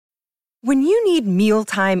When you need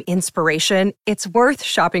mealtime inspiration, it's worth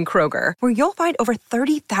shopping Kroger, where you'll find over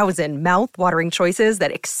 30,000 mouth-watering choices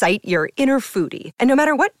that excite your inner foodie. And no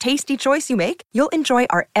matter what tasty choice you make, you'll enjoy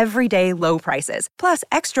our everyday low prices, plus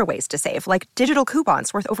extra ways to save, like digital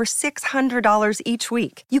coupons worth over $600 each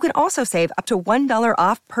week. You can also save up to $1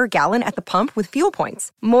 off per gallon at the pump with fuel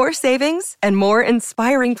points. More savings and more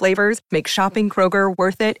inspiring flavors make shopping Kroger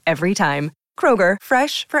worth it every time. Kroger,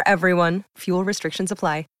 fresh for everyone. Fuel restrictions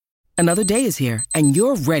apply. Another day is here, and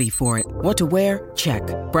you're ready for it. What to wear? Check.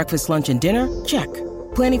 Breakfast, lunch, and dinner? Check.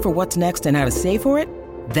 Planning for what's next and how to save for it?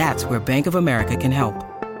 That's where Bank of America can help.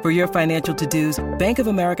 For your financial to-dos, Bank of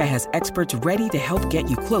America has experts ready to help get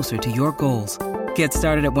you closer to your goals. Get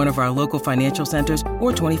started at one of our local financial centers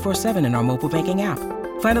or 24/7 in our mobile banking app.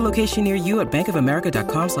 Find a location near you at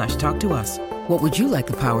bankofamerica.com/talktous. What would you like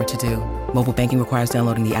the power to do? Mobile banking requires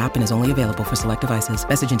downloading the app and is only available for select devices.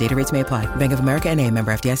 Message and data rates may apply. Bank of America N.A.,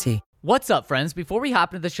 member FDIC. What's up, friends? Before we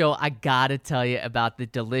hop into the show, I gotta tell you about the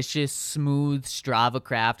delicious, smooth Strava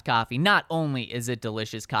Craft coffee. Not only is it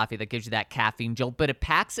delicious coffee that gives you that caffeine jolt, but it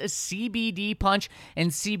packs a CBD punch,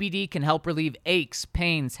 and CBD can help relieve aches,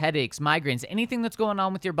 pains, headaches, migraines, anything that's going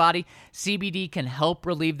on with your body. CBD can help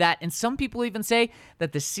relieve that, and some people even say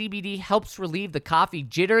that the CBD helps relieve the coffee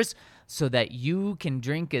jitters, so that you can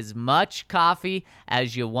drink as much coffee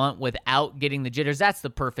as you want without getting the jitters. That's the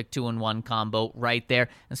perfect 2-in-1 combo right there.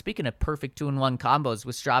 And speaking of perfect 2-in-1 combos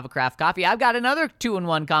with Strava Craft Coffee, I've got another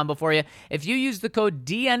 2-in-1 combo for you. If you use the code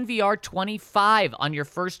DNVR25 on your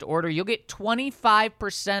first order, you'll get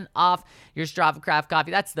 25% off your Strava Craft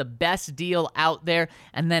Coffee. That's the best deal out there.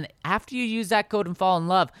 And then after you use that code and fall in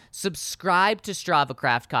love, subscribe to Strava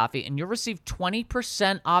Craft Coffee, and you'll receive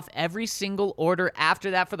 20% off every single order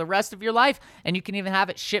after that for the rest of your life. And you can even have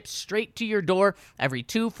it shipped straight to your door every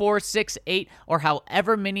 2, 4, 6, 8, or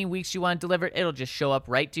however many weeks you want it delivered. It'll just show up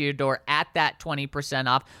right to your door at that 20%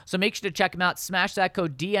 off. So make sure to check them out. Smash that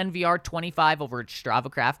code DNVR25 over at Strava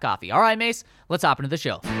Craft Coffee. All right, Mace, let's hop into the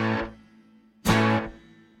show. Number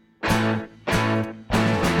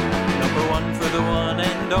one for the one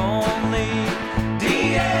and only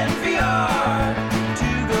DNVR.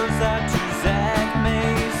 Two goes out to Zach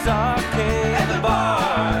Mace, Arcade, and the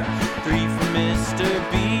bar. Three for Mr.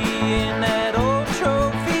 B in that old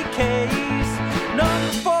trophy case.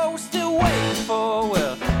 Number four we're still waiting for,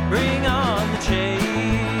 well, bring on the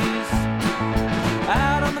chase.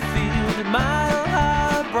 Out on the field at Mile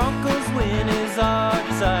High, Broncos win is our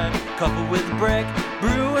desire. Couple with a break,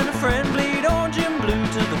 brew and a friend, bleed orange and blue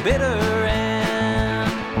to the bitter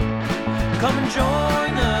end. Come and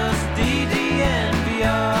join us, DDNVR.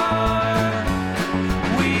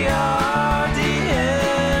 We are DNVR.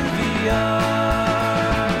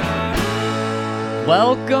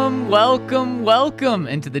 Welcome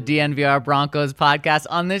into the DNVR Broncos podcast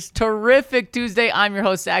on this terrific Tuesday. I'm your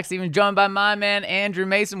host, Zach Stevens, joined by my man, Andrew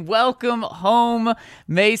Mason. Welcome home,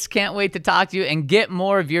 Mace. Can't wait to talk to you and get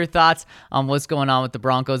more of your thoughts on what's going on with the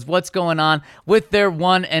Broncos, what's going on with their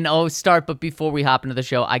 1-0 start. But before we hop into the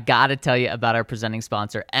show, I got to tell you about our presenting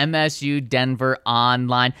sponsor, MSU Denver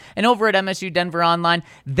Online. And over at MSU Denver Online,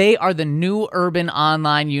 they are the new urban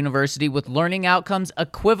online university with learning outcomes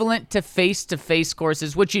equivalent to face-to-face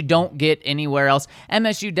courses, which you don't get anywhere else.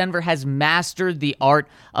 MSU Denver has mastered the art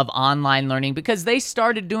of online learning because they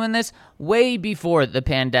started doing this way before the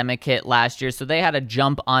pandemic hit last year, so they had a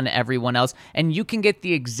jump on everyone else. And you can get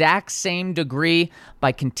the exact same degree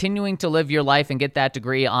by continuing to live your life and get that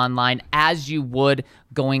degree online as you would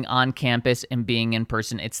going on campus and being in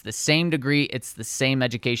person. It's the same degree, it's the same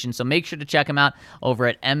education, so make sure to check them out over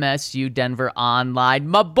at MSU Denver Online.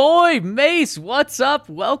 My boy, Mace, what's up?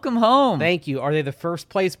 Welcome home. Thank you. Are they the first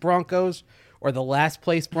place Broncos or the last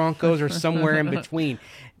place Broncos or somewhere in between?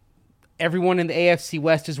 Everyone in the AFC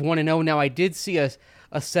West is 1-0. Now, I did see a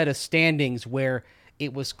set of standings where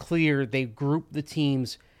it was clear they grouped the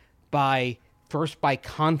teams first by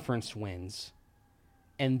conference wins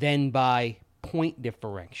and then by point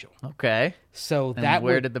differential. Okay. So and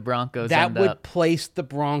where did the Broncos end up? That would place the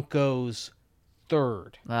Broncos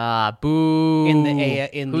third. Ah, boo. In the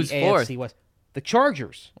Who's AFC fourth? West. The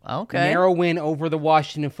Chargers. Okay. Narrow win over the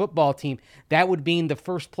Washington football team. That would mean the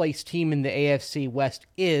first place team in the AFC West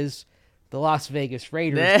is the Las Vegas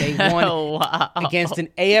Raiders. They won against an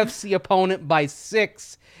AFC opponent by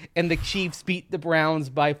 6, and the Chiefs beat the Browns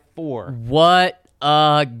by 4. What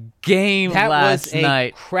a game last night. That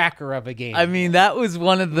was a cracker of a game. I mean, that was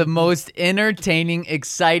one of the most entertaining,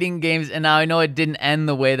 exciting games, and now I know it didn't end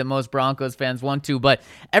the way that most Broncos fans want to, but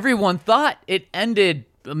everyone thought it ended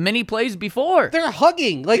many plays before. They're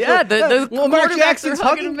hugging. Like, Yeah, the Lamar quarterbacks Jackson's are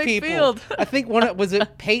hugging hugging people. midfield. I think was it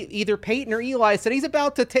either Peyton or Eli said he's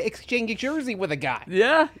about to exchange a jersey with a guy.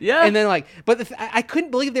 Yeah. And then I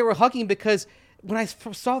couldn't believe they were hugging, because when I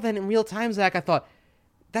saw that in real time, Zach, I thought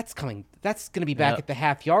that's coming. That's going to be back at the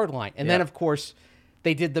half-yard line. And then, of course,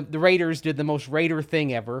 they did the Raiders did the most Raider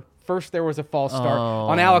thing ever. First, there was a false start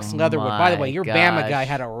on Alex Leatherwood. By the way, your Bama guy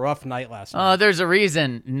had a rough night last night. Oh, there's a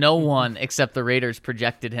reason no one except the Raiders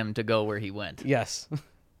projected him to go where he went. Yes.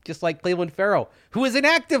 Just like Cleveland Farrell, who was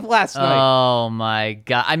inactive last night. Oh, my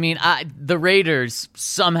God. I mean, the Raiders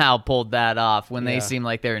somehow pulled that off when they seem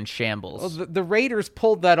like they're in shambles. Well, the Raiders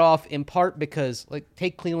pulled that off in part because,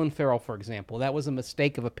 take Cleveland Farrell, for example. That was a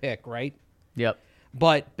mistake of a pick, right? Yep.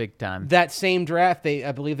 But big time. That same draft,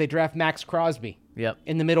 I believe they draft Max Crosby. Yep.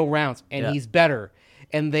 In the middle rounds, and he's better.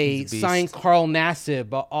 And they signed Carl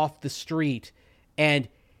Nassib off the street, and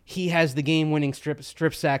he has the game-winning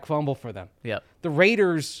strip sack fumble for them. Yep. The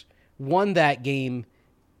Raiders won that game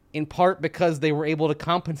in part because they were able to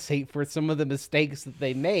compensate for some of the mistakes that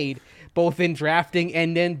they made, both in drafting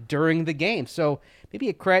and then during the game. So maybe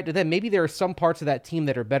a credit to them. Maybe there are some parts of that team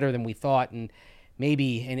that are better than we thought, and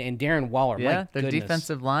maybe and Darren Waller. Yeah, their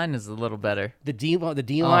defensive line is a little better. The D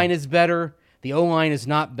line is better. The O line is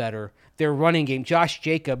not better. Their running game, Josh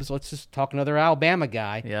Jacobs. Let's just talk another Alabama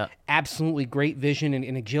guy. Yeah, absolutely great vision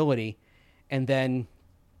and agility. And then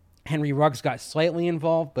Henry Ruggs got slightly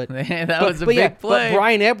involved, but that was a big play. But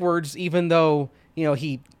Brian Edwards, even though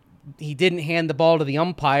he didn't hand the ball to the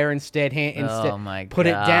umpire, instead put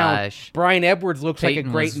it down. Brian Edwards looks Peyton like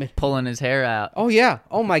a great was pulling his hair out. Oh yeah.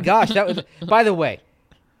 Oh my gosh. That was. By the way,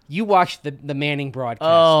 you watched the Manning broadcast.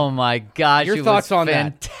 Oh my gosh. Your thoughts on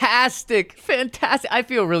that? Fantastic. I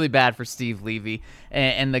feel really bad for Steve Levy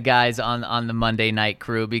and the guys on the Monday night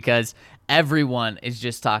crew, because everyone is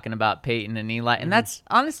just talking about Peyton and Eli, and that's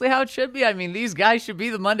honestly how it should be. I mean, these guys should be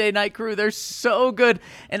the Monday night crew. They're so good,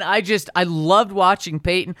 and I loved watching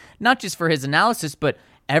Peyton, not just for his analysis, but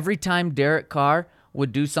every time Derek Carr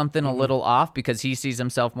would do something a little off, because he sees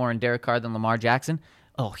himself more in Derek Carr than Lamar Jackson.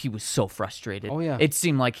 Oh, he was so frustrated. Oh, yeah. It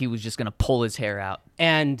seemed like he was just going to pull his hair out.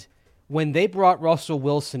 And when they brought Russell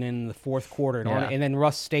Wilson in the fourth quarter, and then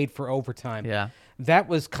Russ stayed for overtime, that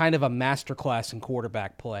was kind of a masterclass in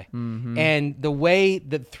quarterback play. Mm-hmm. And the way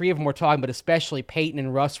the three of them were talking, but especially Peyton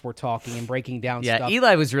and Russ were talking and breaking down stuff. Yeah,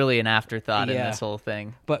 Eli was really an afterthought in this whole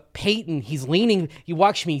thing. But Peyton, he's leaning. You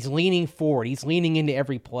watch me; he's leaning forward. He's leaning into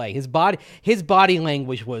every play. His body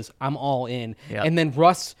language was, "I'm all in." Yep. And then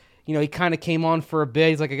Russ, he kind of came on for a bit.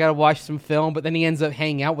 He's like, I got to watch some film, but then he ends up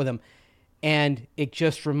hanging out with him. And it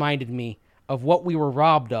just reminded me of what we were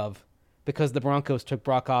robbed of because the Broncos took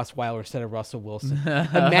Brock Osweiler instead of Russell Wilson.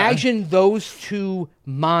 Imagine those two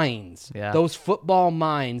minds, those football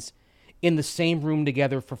minds, in the same room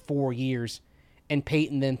together for 4 years, and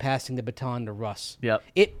Peyton then passing the baton to Russ. Yep.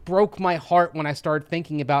 It broke my heart when I started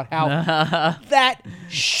thinking about how that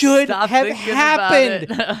should have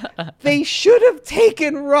happened. They should have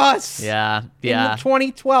taken Russ. Yeah. In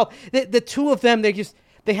 2012. The two of them,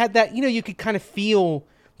 they had that, you could kind of feel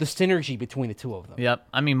the synergy between the two of them. Yep.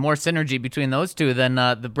 I mean, more synergy between those two than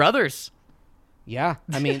the brothers. Yeah.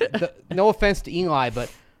 I mean, no offense to Eli,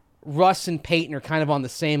 but Russ and Peyton are kind of on the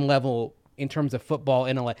same level in terms of football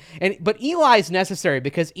intellect. But Eli's necessary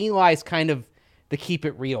because Eli's kind of the keep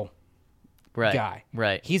it real guy.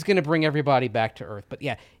 Right. He's going to bring everybody back to earth. But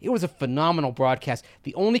yeah, it was a phenomenal broadcast.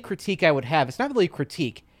 The only critique I would have, it's not really a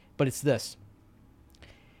critique, but it's this.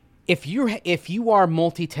 If you are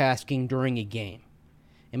multitasking during a game,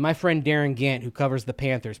 and my friend Darren Gant, who covers the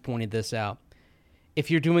Panthers, pointed this out, if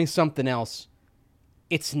you're doing something else,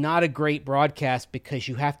 it's not a great broadcast because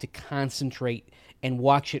you have to concentrate and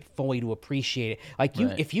watch it fully to appreciate it. Like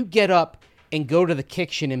if you get up and go to the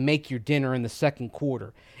kitchen and make your dinner in the second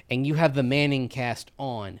quarter and you have the Manning cast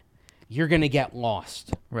on, you're going to get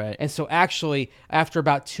lost. Right. And so actually, after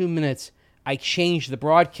about 2 minutes, I changed the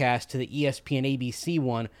broadcast to the ESPN ABC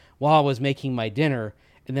one while I was making my dinner.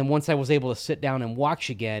 And then once I was able to sit down and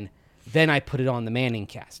watch again, then I put it on the Manning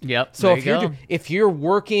cast. Yep. So if you're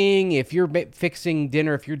working, if you're fixing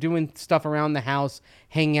dinner, if you're doing stuff around the house,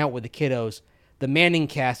 hanging out with the kiddos, the Manning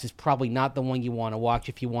cast is probably not the one you want to watch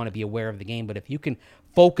if you want to be aware of the game. But if you can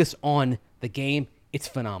focus on the game, it's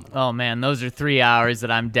phenomenal. Oh man, those are 3 hours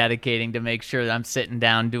that I'm dedicating to make sure that I'm sitting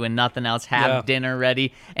down doing nothing else, have dinner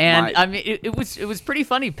ready. And I mean, it was pretty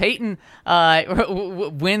funny. Peyton,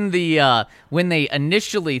 when they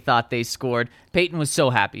initially thought they scored, Peyton was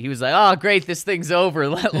so happy. He was like, "Oh, great, this thing's over.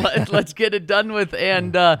 Let's get it done with."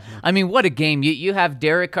 And I mean, what a game! You have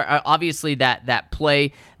Derek Carr, obviously that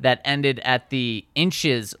play that ended at the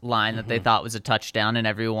inches line that they thought was a touchdown, and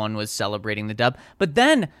everyone was celebrating the dub. But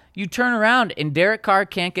then you turn around and Derek Carr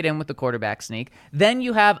can't get in with the quarterback sneak. Then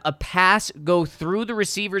you have a pass go through the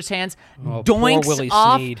receiver's hands, doinks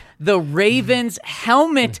off the Ravens'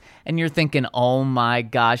 helmet, and you're thinking, oh my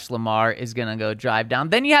gosh, Lamar is going to go drive down.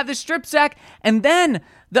 Then you have the strip sack, and then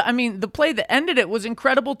the play that ended it was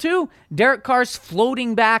incredible too. Derek Carr's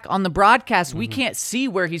floating back on the broadcast. We can't see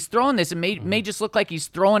where he's throwing this. It may just look like he's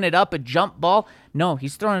throwing it up a jump ball. No,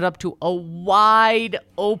 he's throwing it up to a wide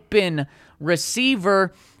open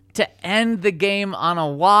receiver to end the game on a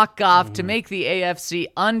walk-off to make the AFC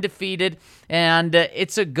undefeated. And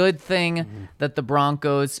it's a good thing that the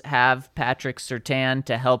Broncos have Patrick Surtain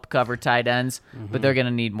to help cover tight ends, but they're going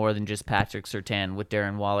to need more than just Patrick Surtain with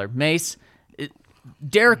Darren Waller. Mace,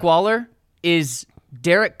 Darren Waller is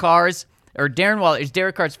Derek Carr's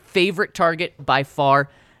favorite target by far.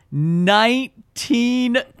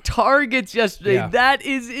 19 targets yesterday. Yeah. That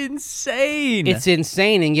is insane. It's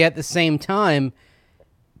insane, and yet at the same time,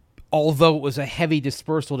 although it was a heavy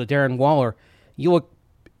dispersal to Darren Waller,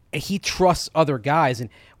 he trusts other guys. And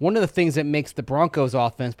one of the things that makes the Broncos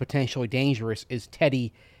offense potentially dangerous is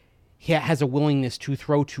Teddy has a willingness to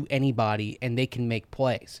throw to anybody, and they can make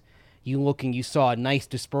plays. You saw a nice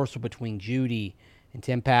dispersal between Jeudy and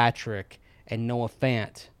Tim Patrick and Noah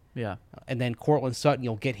Fant. Yeah. And then Courtland Sutton,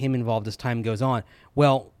 you'll get him involved as time goes on.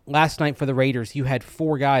 Well, last night for the Raiders, you had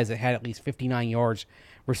 4 guys that had at least 59 yards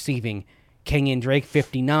receiving. Kenyon Drake,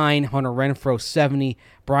 59, Hunter Renfrow, 70,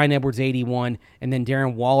 Bryan Edwards, 81, and then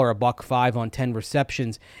Darren Waller, $105 on 10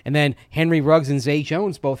 receptions. And then Henry Ruggs and Zay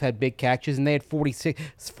Jones both had big catches, and they had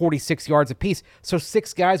 46 yards apiece. So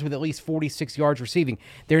 6 guys with at least 46 yards receiving.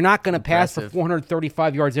 They're not going to pass for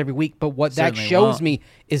 435 yards every week, but what that shows me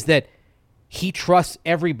is that he trusts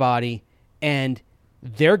everybody, and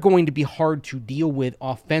they're going to be hard to deal with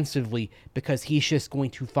offensively because he's just going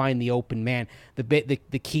to find the open man.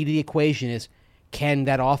 The key to the equation is, can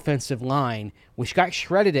that offensive line, which got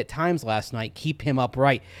shredded at times last night, keep him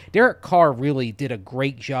upright? Derek Carr really did a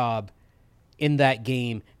great job in that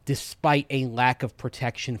game despite a lack of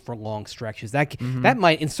protection for long stretches. That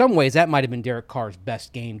might, in some ways, that might have been Derek Carr's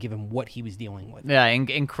best game given what he was dealing with. Yeah,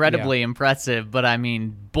 incredibly impressive. But, I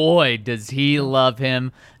mean, boy, does he love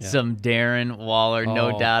him some Darren Waller,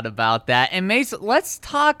 no doubt about that. And, Mace, let's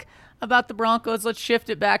talk about the Broncos. Let's shift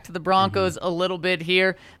it back to the Broncos a little bit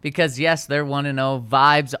here because, yes, they're 1-0.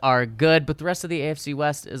 Vibes are good, but the rest of the AFC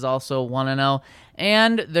West is also 1-0.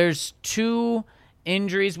 And there's 2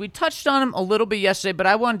 injuries. We touched on them a little bit yesterday, but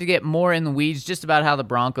I wanted to get more in the weeds just about how the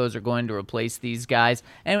Broncos are going to replace these guys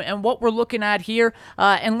and what we're looking at here.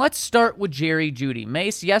 And let's start with Jerry Jeudy.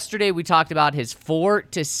 Mace, yesterday we talked about his 4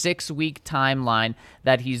 to 6 week timeline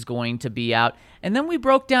that he's going to be out. And then we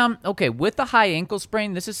broke down, okay, with the high ankle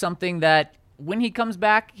sprain, this is something that when he comes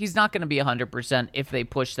back, he's not going to be 100% if they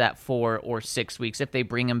push that 4 or 6 weeks, if they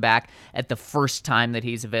bring him back at the first time that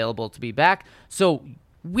he's available to be back. So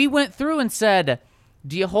we went through and said,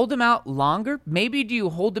 do you hold him out longer? Maybe do you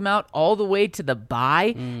hold him out all the way to the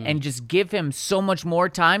bye and just give him so much more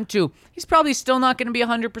time to, he's probably still not going to be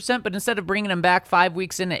 100%, but instead of bringing him back 5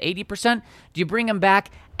 weeks in at 80%, do you bring him back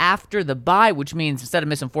after the bye, which means instead of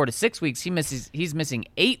missing 4 to 6 weeks, he's missing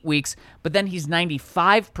 8 weeks, but then he's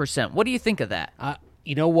 95%. What do you think of that?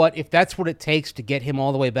 You know what? If that's what it takes to get him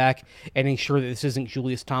all the way back and ensure that this isn't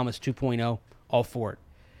Julius Thomas 2.0, all for it.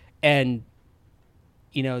 And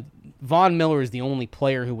you know, Von Miller is the only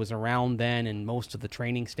player who was around then, and most of the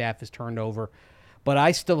training staff has turned over. But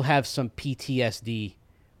I still have some PTSD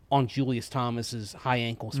on Julius Thomas's high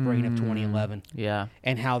ankle sprain of 2011. Yeah.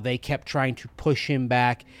 And how they kept trying to push him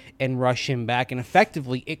back and rush him back. And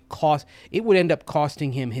effectively, it would end up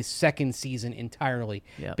costing him his second season entirely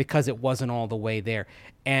because it wasn't all the way there.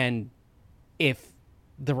 And if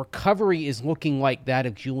the recovery is looking like that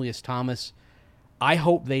of Julius Thomas, I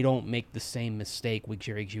hope they don't make the same mistake with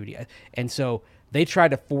Jerry Jeudy. And so they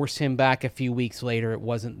tried to force him back a few weeks later. It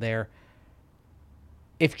wasn't there.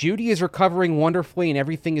 If Jeudy is recovering wonderfully and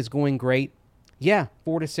everything is going great,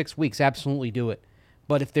 4 to 6 weeks, absolutely do it.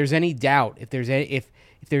 But if there's any doubt, if there's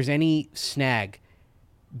any snag,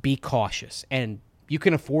 be cautious. And you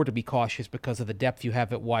can afford to be cautious because of the depth you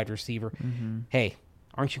have at wide receiver. Hey,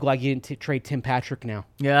 Aren't you glad you didn't trade Tim Patrick now?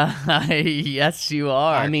 Yeah, yes, you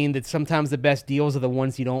are. I mean, that sometimes the best deals are the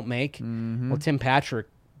ones you don't make. Well, Tim Patrick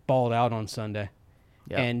balled out on Sunday.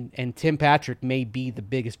 Yep. And Tim Patrick may be the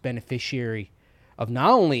biggest beneficiary of not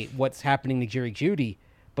only what's happening to Jerry Jeudy,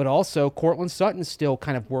 but also Cortland Sutton's still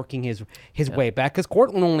kind of working his way back, because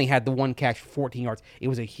Cortland only had the one catch for 14 yards. It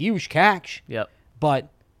was a huge catch, but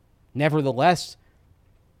nevertheless,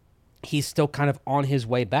 he's still kind of on his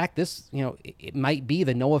way back. This, it might be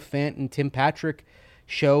the Noah Fant and Tim Patrick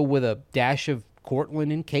show with a dash of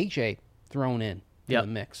Cortland and KJ thrown in the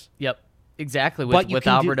mix. Yep, exactly, with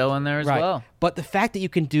Alberto in there as well. But the fact that you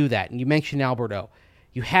can do that, and you mentioned Alberto,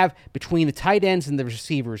 you have, between the tight ends and the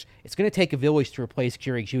receivers, it's going to take a village to replace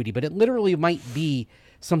Jerry Jeudy, but it literally might be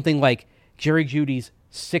something like Jerry Jeudy's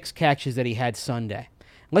 6 catches that he had Sunday.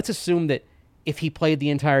 Let's assume that if he played the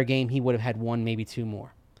entire game, he would have had 1, maybe 2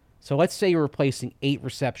 more. So let's say you're replacing 8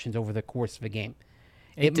 receptions over the course of a game.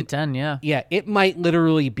 8 to 10, yeah. Yeah, it might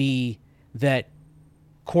literally be that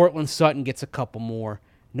Cortland Sutton gets a couple more,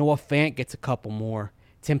 Noah Fant gets a couple more,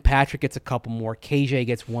 Tim Patrick gets a couple more, KJ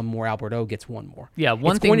gets 1 more, Alberto gets 1 more. Yeah,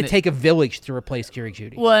 it's going to take a village to replace Jerry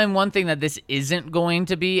Jeudy. Well, and one thing that this isn't going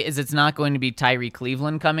to be is it's not going to be Tyree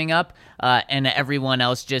Cleveland coming up and everyone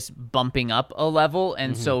else just bumping up a level.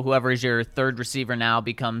 And so whoever is your third receiver now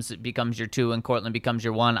becomes your 2 and Cortland becomes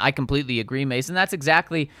your 1. I completely agree, Mason. That's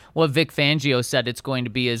exactly what Vic Fangio said it's going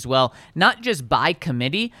to be as well. Not just by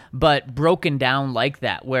committee, but broken down like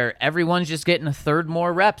that, where everyone's just getting a third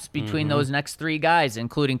more reps between those next 3 guys,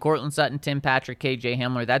 including Cortland Sutton, Tim Patrick, KJ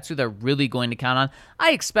Hamler. That's who they're really going to count on.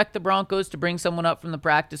 I expect the Broncos to bring someone up from the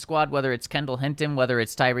practice squad, whether it's Kendall Hinton, whether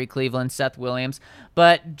it's Tyree Cleveland, Seth Williams.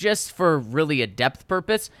 But just for really a depth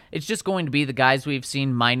purpose, it's just going to be the guys we've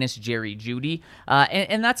seen minus Jerry Jeudy.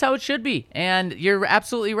 And that's how it should be. And you're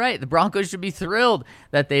absolutely right. The Broncos should be thrilled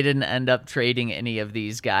that they didn't end up trading any of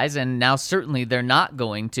these guys. And now certainly they're not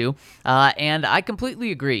going to. And I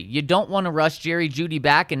completely agree. You don't want to rush Jerry Jeudy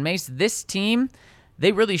back. And Mace, this team,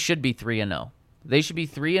 they really should be 3-0. They should be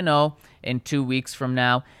 3-0 in 2 weeks from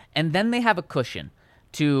now, and then they have a cushion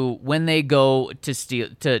to when they go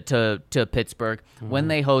to Pittsburgh, when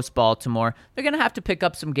they host Baltimore. They're going to have to pick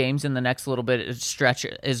up some games in the next little bit of stretch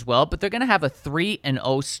as well, but they're going to have a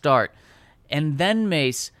 3-0 start. And then,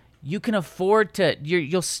 Mace, you can afford to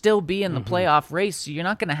you'll still be in the playoff race, so you're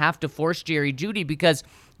not going to have to force Jerry Jeudy, because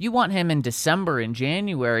you want him in December and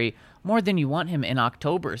January more than you want him in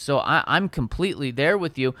October. So I'm completely there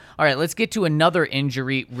with you. All right, let's get to another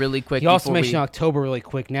injury really quick. You also mentioned October really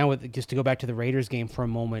quick. Now, just to go back to the Raiders game for a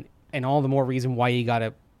moment, and all the more reason why you got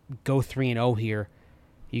to go 3-0 here.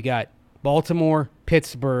 You got Baltimore,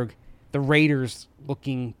 Pittsburgh, the Raiders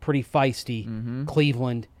looking pretty feisty,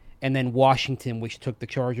 Cleveland, and then Washington, which took the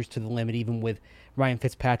Chargers to the limit, even with Ryan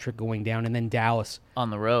Fitzpatrick going down, and then Dallas. On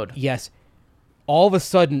the road. Yes. All of a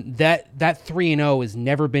sudden, that 3-0 has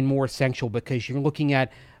never been more essential, because you're looking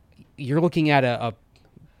at a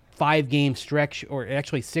 5-game stretch, or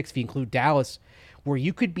actually 6 if you include Dallas, where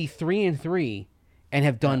you could be 3-3 and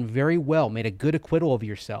have done very well, made a good acquittal of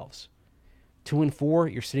yourselves.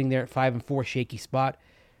 2-4, you're sitting there at 5-4, shaky spot.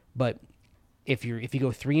 But if you go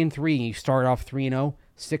 3-3 and you start off 3-0,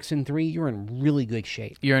 6-3, you're in really good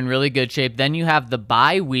shape. You're in really good shape. Then you have the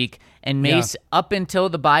bye week, and Mace, up until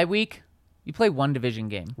the bye week, you play 1 division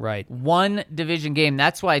game. Right. 1 division game.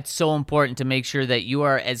 That's why it's so important to make sure that you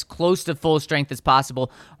are as close to full strength as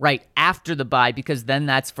possible right after the bye, because then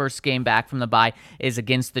that's first game back from the bye is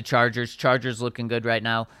against the Chargers. Chargers looking good right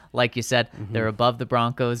now. Like you said, they're above the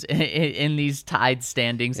Broncos in these tied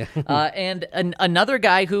standings. And another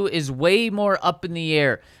guy who is way more up in the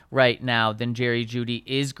air right now than Jerry Jeudy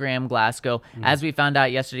is Graham Glasgow. As we found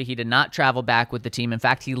out yesterday, he did not travel back with the team. In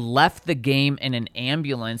fact, he left the game in an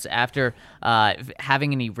ambulance after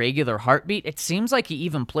having an irregular heartbeat. It seems like he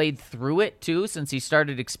even played through it, too, since he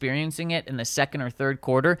started experiencing it in the second or third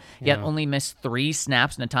quarter, yet only missed 3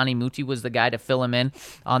 snaps. Netani Muti was the guy to fill him in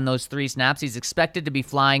on those 3 snaps. He's expected to be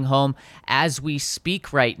flying home as we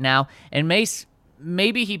speak right now. And Mace,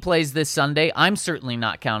 maybe he plays this Sunday. I'm certainly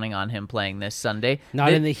not counting on him playing this Sunday.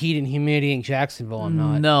 Not in the heat and humidity in Jacksonville, I'm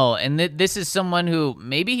not. No, and this is someone who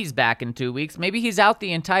maybe he's back in 2 weeks. Maybe he's out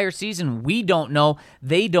the entire season. We don't know.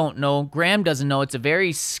 They don't know. Graham doesn't know. It's a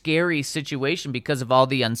very scary situation because of all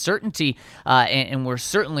the uncertainty, and we're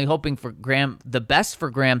certainly hoping for Graham, the best for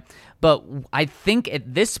Graham. But I think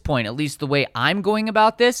at this point, at least the way I'm going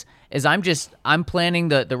about this, is I'm planning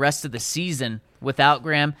the rest of the season without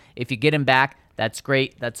Graham. If you get him back, that's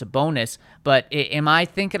great. That's a bonus. But am I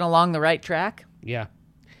thinking along the right track? Yeah.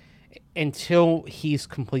 Until he's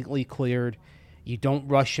completely cleared, you don't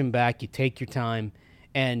rush him back. You take your time.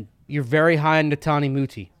 And, You're very high on Netani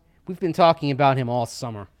Muti. We've been talking about him all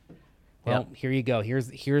summer. Well, Here you go. Here's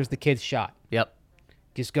the kid's shot. Yep.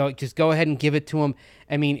 Just go ahead and give it to him.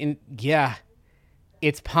 I mean,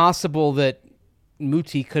 it's possible that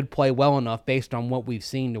Muti could play well enough based on what we've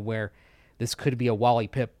seen to where this could be a Wally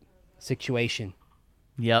Pipp situation.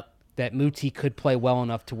 Yep. That Muti could play well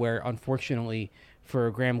enough to where, unfortunately, for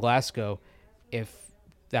Graham Glasgow, if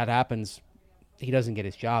that happens, he doesn't get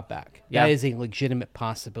his job back. Yeah. That is a legitimate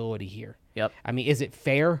possibility here. Yep. I mean, is it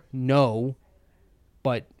fair? No.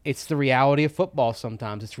 But it's the reality of football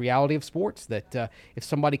sometimes. It's the reality of sports that if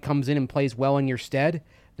somebody comes in and plays well in your stead,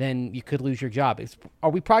 then you could lose your job. Are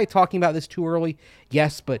we probably talking about this too early?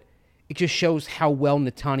 Yes, but it just shows how well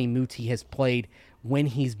Netani Muti has played when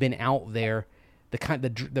he's been out there.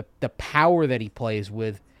 The power that he plays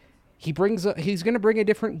with, he's going to bring a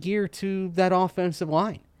different gear to that offensive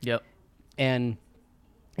line. Yep. And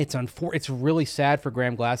it's really sad for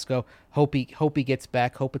Graham Glasgow. Hope he gets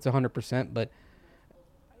back. Hope it's 100%. But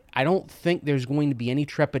I don't think there's going to be any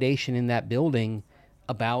trepidation in that building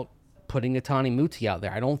about putting Netani Muti out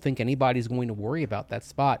there. I don't think anybody's going to worry about that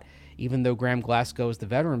spot, even though Graham Glasgow is the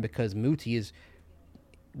veteran, because Muti is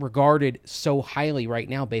regarded so highly right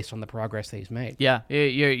now based on the progress that he's made. Yeah,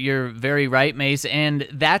 you're very right, Mace, and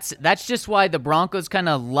that's just why the Broncos kind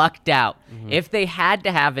of lucked out. If they had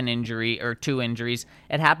to have an injury or two injuries,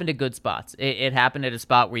 it happened at good spots. It happened at a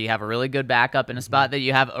spot where you have a really good backup and a spot that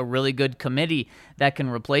you have a really good committee that can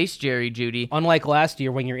replace Jerry Jeudy. Unlike last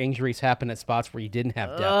year when your injuries happened at spots where you didn't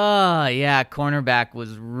have depth. Oh, yeah, cornerback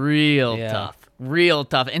was real tough. Real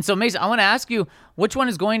tough. And so, Mason, I want to ask you, which one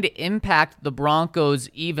is going to impact the Broncos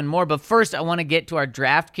even more? But first, I want to get to our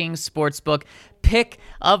DraftKings Sportsbook pick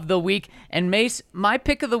of the week. And Mace, my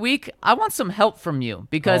pick of the week, I want some help from you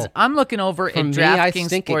because I'm looking over at DraftKings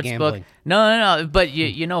Sportsbook. No, but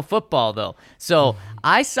you know football though. So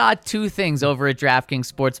I saw two things over at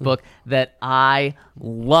DraftKings Sportsbook that I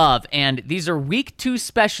love, and these are week 2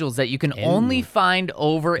 specials that you can only find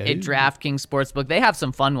over at DraftKings Sportsbook. They have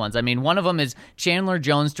some fun ones. I mean, one of them is Chandler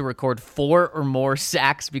Jones to record 4 or more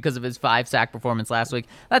sacks because of his 5-sack performance last week.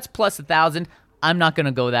 That's plus 1,000. I'm not going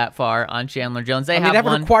to go that far on Chandler Jones. That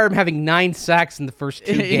would require him having 9 sacks in the first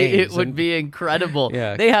 2 games. It would be incredible.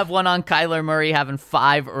 Yeah. They have one on Kyler Murray having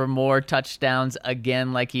 5 or more touchdowns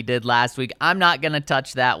again like he did last week. I'm not going to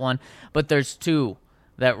touch that one, but there's 2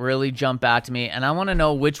 that really jump out to me, and I want to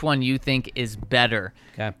know which one you think is better.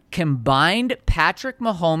 Okay. Combined Patrick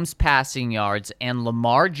Mahomes passing yards and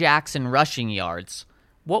Lamar Jackson rushing yards.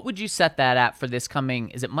 What would you set that at for this coming,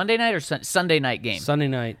 is it Monday night or Sunday night game? Sunday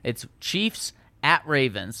night. It's Chiefs at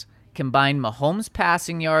Ravens. Combined Mahomes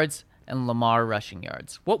passing yards and Lamar rushing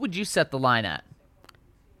yards. What would you set the line at?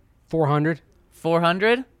 400.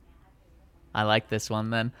 400? I like this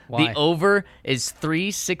one then. Why? The over is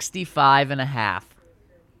 365.5.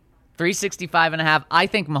 365.5. I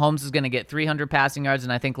think Mahomes is going to get 300 passing yards,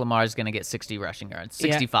 and I think Lamar is going to get 60 rushing yards.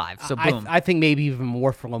 65. Yeah, so boom. I think maybe even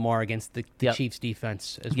more for Lamar against the Chiefs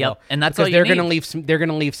defense as well. And that's because all you they're need. Going to leave they're going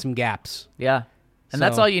to leave some gaps. Yeah. And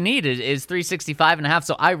that's all you need is 365.5.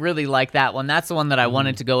 So I really like that one. That's the one that I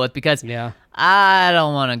wanted to go with because I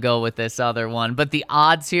don't want to go with this other one. But the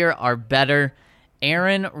odds here are better.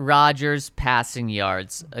 Aaron Rodgers passing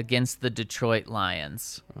yards against the Detroit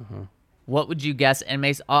Lions. What would you guess? And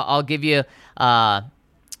Mace, I'll give you an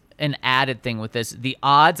added thing with this. The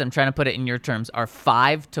odds, I'm trying to put it in your terms, are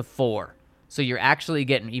 5-4. So you're actually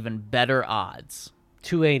getting even better odds.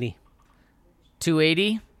 280.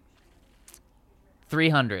 280?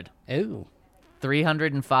 300. Ooh.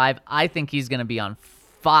 305. I think he's going to be on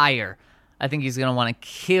fire. I think he's going to want to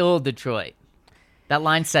kill Detroit. That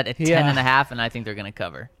line's set at 10.5, and I think they're going to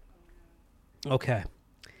cover. Okay.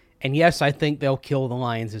 And yes, I think they'll kill the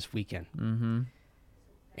Lions this weekend.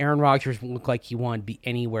 Aaron Rodgers looked like he wanted to be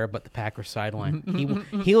anywhere but the Packers sideline.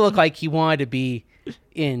 He looked like he wanted to be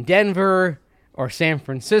in Denver or San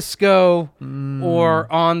Francisco or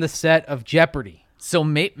on the set of Jeopardy. So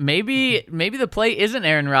maybe the play isn't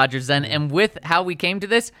Aaron Rodgers then. And with how we came to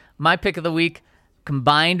this, my pick of the week,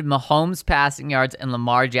 combined Mahomes passing yards and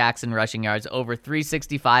Lamar Jackson rushing yards over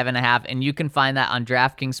 365.5. And you can find that on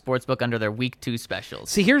DraftKings Sportsbook under their Week 2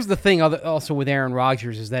 specials. See, here's the thing also with Aaron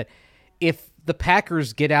Rodgers is that if the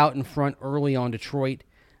Packers get out in front early on Detroit,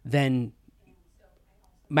 then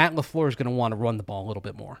Matt LaFleur is going to want to run the ball a little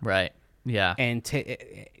bit more. Right. Yeah. And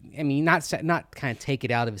not kind of take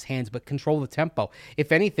it out of his hands, but control the tempo.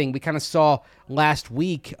 If anything, we kind of saw last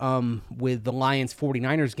week with the Lions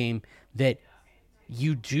 49ers game that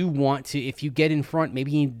you do want to, if you get in front,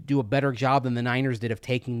 maybe you do a better job than the Niners did of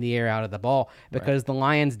taking the air out of the ball because the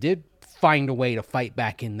Lions did find a way to fight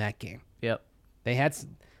back in that game. Yep. They had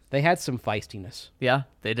they had some feistiness. Yeah,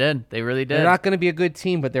 they did. They really did. They're not going to be a good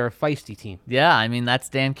team, but they're a feisty team. Yeah, I mean, that's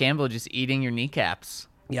Dan Campbell just eating your kneecaps.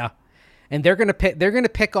 Yeah. And they're gonna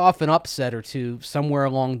pick off an upset or two somewhere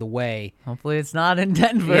along the way. Hopefully it's not in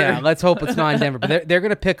Denver. Yeah, let's hope it's not in Denver. But they're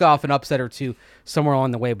gonna pick off an upset or two somewhere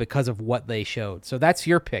along the way because of what they showed. So that's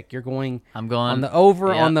your pick. You're going. I'm going on the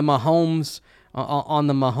over yeah. on the Mahomes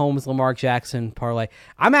Lamar Jackson parlay.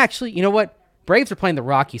 I'm actually, you know what? Braves are playing the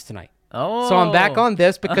Rockies tonight. Oh, so I'm back on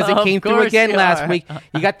this because it came through again last week.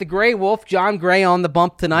 You got the Gray Wolf, John Gray, on the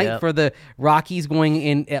bump tonight for the Rockies going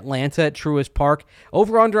in Atlanta at Truist Park.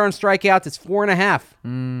 Over/under on strikeouts, it's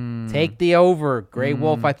 4.5. Take the over. Gray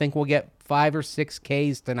Wolf, I think, will get 5 or 6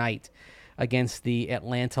 Ks tonight against the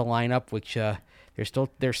Atlanta lineup, which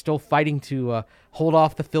they're still fighting to hold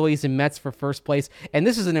off the Phillies and Mets for first place. And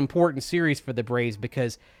this is an important series for the Braves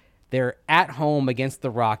because they're at home against the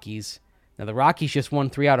Rockies. Now, the Rockies just won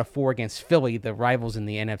 3 out of 4 against Philly, the rivals in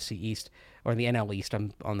the NFC East, or the NL East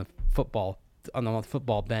on the football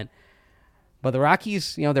bent. But the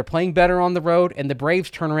Rockies, they're playing better on the road, and the Braves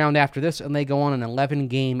turn around after this, and they go on an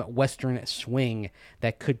 11-game Western swing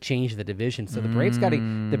that could change the division. So the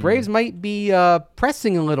Braves might be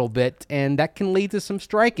pressing a little bit, and that can lead to some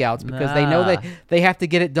strikeouts because they know they have to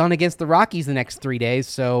get it done against the Rockies the next 3 days.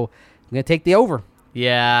 So I'm going to take the over.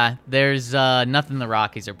 Yeah, there's nothing the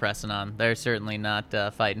Rockies are pressing on. They're certainly not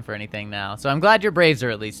fighting for anything now. So I'm glad your Braves are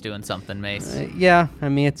at least doing something, Mace. Yeah, I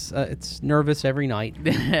mean, it's nervous every night.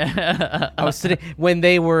 I was sitting when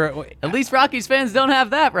they were. At least Rockies fans don't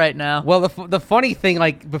have that right now. Well, the funny thing,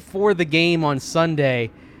 like before the game on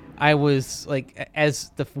Sunday, I was like, as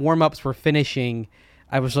the warm-ups were finishing,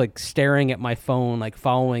 I was like staring at my phone, like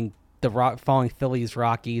following Phillies,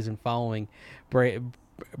 Rockies, and following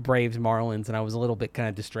Braves, Marlins, and I was a little bit kind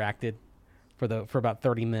of distracted for about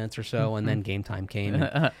 30 minutes or so, and then game time came.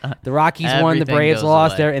 And the Rockies won, the Braves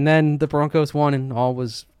lost there, and then the Broncos won, and all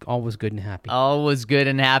was good and happy. All was good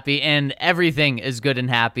and happy, and everything is good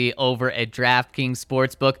and happy over at DraftKings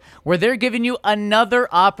Sportsbook, where they're giving you another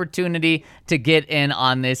opportunity to get in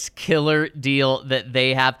on this killer deal that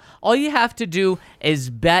they have. All you have to do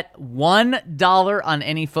is bet $1 on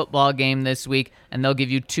any football game this week, and they'll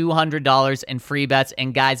give you $200 in free bets.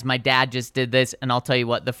 And guys, my dad just did this, and I'll tell you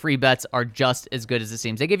what, the free bets are just as good as it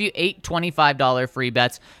seems. They give you 8 $25 free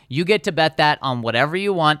bets. You get to bet that on whatever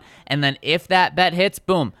you want, and then if that bet hits,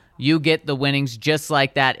 boom, you get the winnings just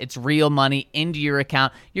like that. It's real money into your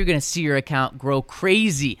account. You're going to see your account grow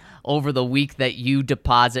crazy over the week that you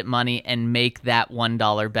deposit money and make that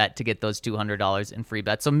 $1 bet to get those $200 in free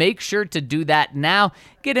bets. So make sure to do that now.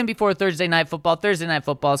 Get in before Thursday Night Football. Thursday Night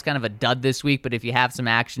Football is kind of a dud this week, but if you have some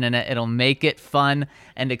action in it, it'll make it fun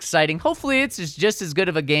and exciting. Hopefully it's just as good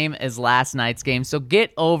of a game as last night's game. So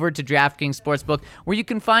get over to DraftKings Sportsbook, where you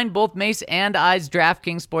can find both Mace and I's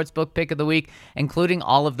DraftKings Sportsbook pick of the week, including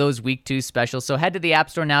all of those Week 2 specials. So head to the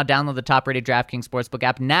App Store now, download the top-rated DraftKings Sportsbook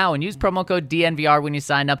app now, and use promo code DNVR when you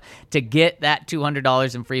sign up to get that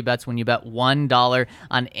 $200 in free bets when you bet $1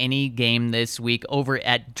 on any game this week over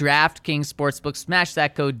at DraftKings Sportsbook. Smash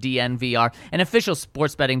that code DNVR, an official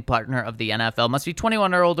sports betting partner of the NFL. Must be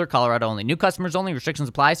 21 or older, Colorado only. New customers only. Restrictions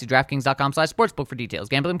apply. See DraftKings.com/sportsbook for details.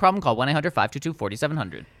 Gambling problem? Call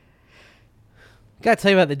 1-800-522-4700. Got to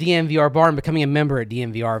tell you about the DNVR bar and becoming a member at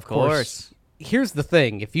DNVR, of course. Here's the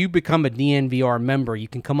thing. If you become a DNVR member, you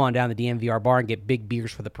can come on down to the DNVR bar and get big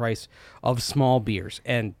beers for the price of small beers.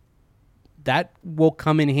 And that will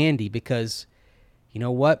come in handy because, you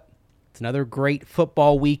know what? It's another great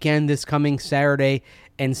football weekend this coming Saturday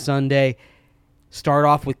and Sunday. Start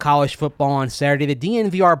off with college football on Saturday. The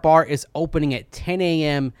DNVR bar is opening at 10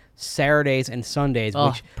 a.m. Saturdays and Sundays,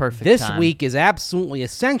 which this week is absolutely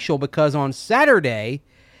essential because on Saturday,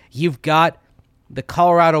 you've got the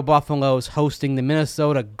Colorado Buffaloes hosting the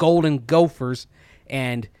Minnesota Golden Gophers,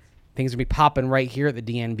 and things will be popping right here at the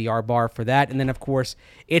DNVR bar for that. And then, of course,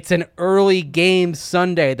 it's an early game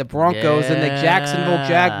Sunday. The Broncos and the Jacksonville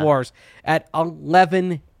Jaguars at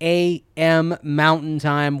 11 a.m. Mountain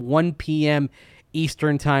Time, 1 p.m.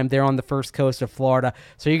 Eastern Time. They're on the first coast of Florida.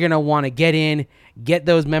 So you're going to want to get in, get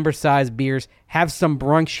those member-sized beers, have some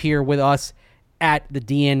brunch here with us at the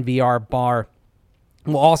DNVR bar.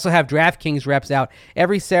 We'll also have DraftKings reps out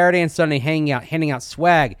every Saturday and Sunday handing out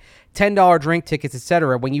swag, $10 drink tickets,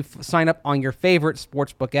 etc. when you sign up on your favorite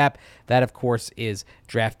sportsbook app. That, of course, is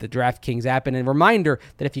the DraftKings app. And a reminder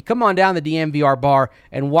that if you come on down the DNVR bar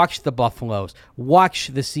and watch the Buffaloes, watch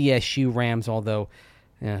the CSU Rams, although,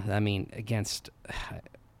 against...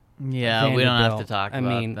 Yeah, we don't have to talk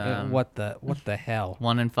about them. What the hell?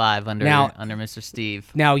 1-5 under Mr.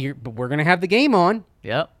 Steve. But we're going to have the game on.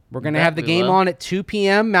 Yep. We're going to have the game on at 2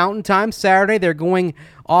 p.m. Mountain Time Saturday. They're going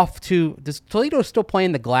off to... Does Toledo still play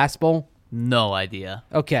in the Glass Bowl? No idea.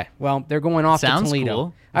 Okay, well, they're going off Sounds to Toledo.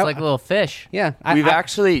 Cool. It's like a little fish. Yeah. We've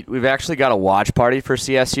actually got a watch party for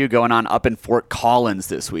CSU going on up in Fort Collins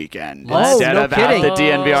this weekend instead no of kidding. at the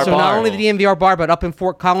DNVR So bar. not only the DNVR bar, but up in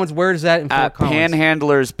Fort Collins. Where is that in Fort At Collins?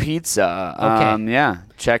 Panhandlers Pizza. Okay. Yeah.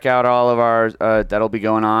 Check out all of our that'll be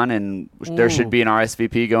going on, and there should be an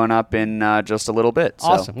RSVP going up in just a little bit. So.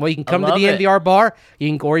 Awesome. Well, you can come to the love it. DNVR bar, you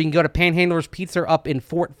can go to Panhandlers Pizza up in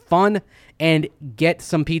Fort Fun and get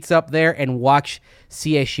some pizza up there and watch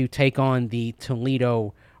CSU take on the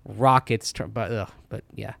Toledo Rockets. But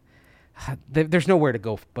yeah, there's nowhere to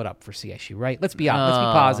go but up for CSU, right? Let's be honest. Let's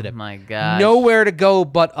be positive. Oh, my gosh. Nowhere to go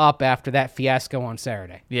but up after that fiasco on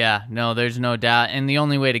Saturday. Yeah, no, there's no doubt. And the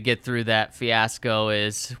only way to get through that fiasco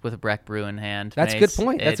is with a Breck Brew in hand. That's a Mace. good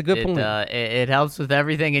point. That's a good point. It helps with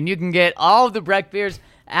everything. And you can get all of the Breck beers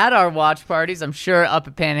at our watch parties. I'm sure up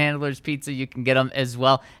at Panhandlers Pizza you can get them as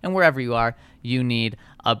well. And wherever you are, you need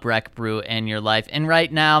a Breck Brew in your life. And right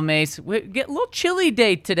now, Mace, we get a little chilly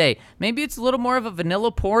day today. Maybe it's a little more of a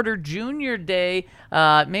Vanilla Porter Jr. day.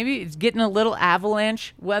 Maybe it's getting a little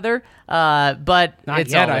avalanche weather. But Not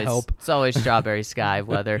it's yet, always, I hope. It's always strawberry sky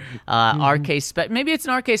weather. Maybe it's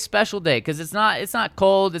an RK special day because it's not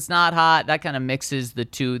cold, it's not hot. That kind of mixes the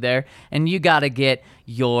two there, and you got to get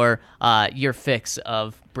your fix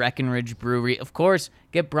of Breckenridge Brewery. Of course,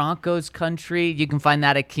 get Broncos Country. You can find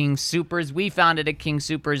that at King Soopers. We found it at King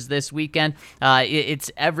Soopers this weekend.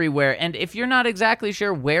 It's everywhere. And if you're not exactly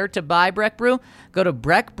sure where to buy Breck Brew, go to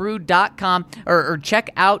breckbrew.com or check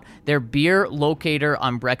out their beer locator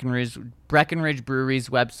on Breckenridge Brewery's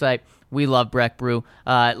website. We love Breck Brew.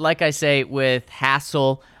 Like I say, with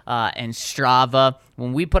Hassel and Strava,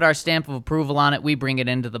 when we put our stamp of approval on it, we bring it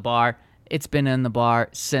into the bar. It's been in the bar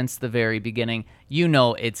since the very beginning. You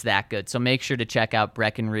know it's that good. So make sure to check out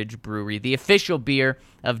Breckenridge Brewery, the official beer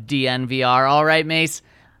of DNVR. All right, Mace,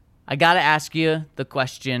 I got to ask you the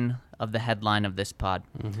question of the headline of this pod.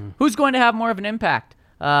 Who's going to have more of an impact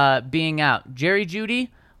being out, Jerry Jeudy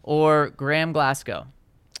or Graham Glasgow?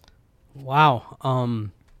 Wow.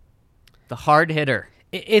 The hard hitter.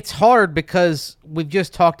 It's hard because we've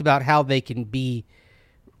just talked about how they can be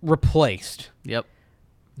replaced. Yep.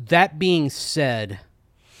 That being said,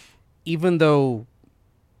 even though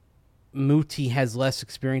Muti has less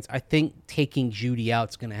experience, I think taking Jeudy out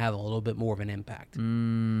is going to have a little bit more of an impact.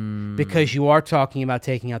 Because you are talking about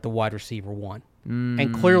taking out the wide receiver one.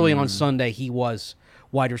 And clearly on Sunday, he was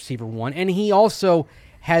wide receiver one. And he also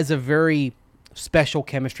has a very special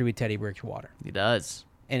chemistry with Teddy Bridgewater. He does.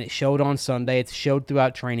 And it showed on Sunday. It showed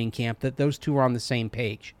throughout training camp that those two are on the same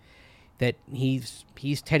page, that he's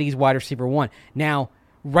Teddy's wide receiver one. Now,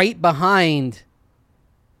 right behind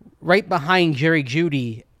Jerry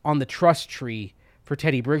Jeudy on the trust tree for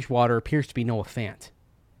Teddy Bridgewater appears to be Noah Fant.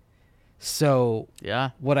 So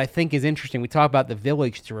Yeah. what I think is interesting, we talk about the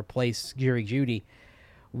village to replace Jerry Jeudy.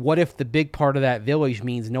 What if the big part of that village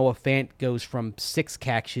means Noah Fant goes from 6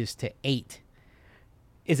 catches to 8?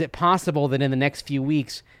 Is it possible that in the next few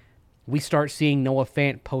weeks we start seeing Noah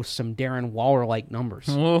Fant post some Darren Waller-like numbers?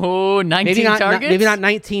 Oh, 19 targets? Maybe not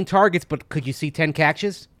 19 targets, but could you see 10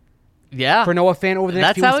 catches Yeah. for Noah Fant over the next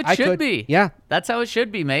That's few how weeks? it should be. Yeah. That's how it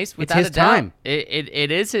should be, Mace. Without his a doubt. time.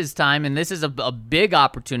 It is his time, and this is a big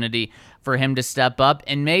opportunity for him to step up.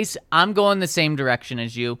 And Mace, I'm going the same direction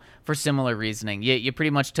as you for similar reasoning. You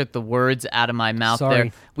pretty much took the words out of my mouth Sorry.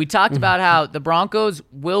 there. We talked about how the Broncos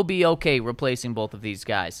will be okay replacing both of these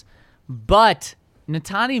guys. But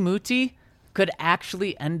Netane Muti could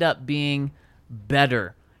actually end up being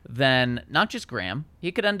better than not just Graham.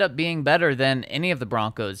 He could end up being better than any of the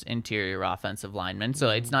Broncos' interior offensive linemen. So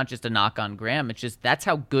it's not just a knock on Graham. It's just that's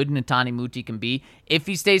how good Netane Muti can be. If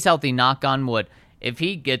he stays healthy, knock on wood. If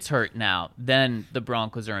he gets hurt now, then the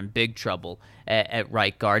Broncos are in big trouble at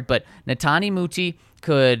right guard. But Netane Muti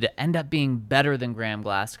could end up being better than Graham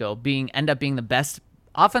Glasgow, end up being the best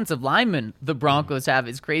offensive lineman the Broncos have,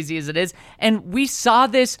 as crazy as it is. And we saw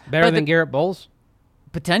this. Better than Garrett Bowles?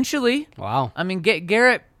 Potentially. Wow. I mean,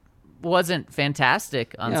 Garrett wasn't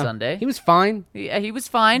fantastic on Yeah. Sunday. He was fine. Yeah, he was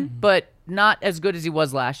fine, but not as good as he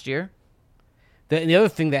was last year. The other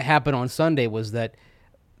thing that happened on Sunday was that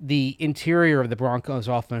the interior of the Broncos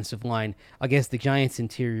offensive line against the Giants'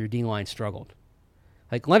 interior D-line struggled.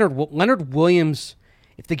 Like Leonard Williams,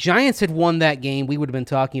 if the Giants had won that game, we would have been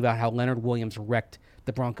talking about how Leonard Williams wrecked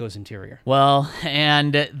the Broncos' interior. Well,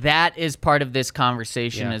 and that is part of this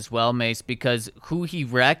conversation Yeah. as well, Mace, because who he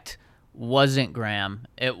wrecked wasn't Graham.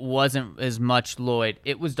 It wasn't as much Lloyd.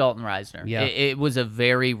 It was Dalton Reisner. Yeah. It was a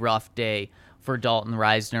very rough day for Dalton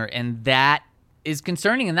Reisner, and that is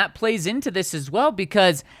concerning, and that plays into this as well,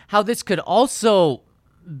 because how this could also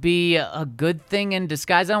be a good thing in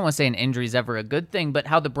disguise. I don't want to say an injury is ever a good thing, but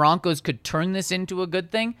how the Broncos could turn this into a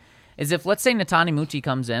good thing is if, let's say, Netani Muti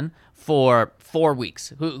comes in for 4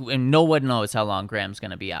 weeks, and no one knows how long Graham's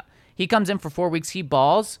going to be out. He comes in for 4 weeks, he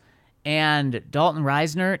balls, and Dalton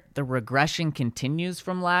Risner, the regression continues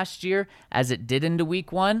from last year as it did into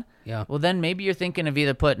week 1. Yeah. Well, then maybe you're thinking of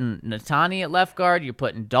either putting Netani at left guard, you're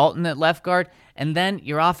putting Dalton at left guard, and then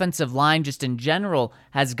your offensive line just in general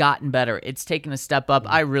has gotten better. It's taken a step up.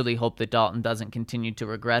 I really hope that Dalton doesn't continue to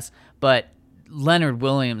regress, but Leonard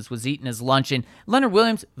Williams was eating his lunch, and Leonard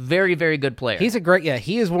Williams, very, very good player. He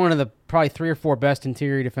is one of the probably 3 or 4 best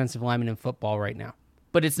interior defensive linemen in football right now.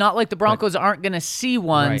 But it's not like the Broncos aren't going to see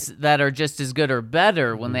ones that are just as good or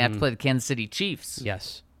better when they have to play the Kansas City Chiefs.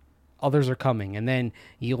 Yes. Others are coming, and then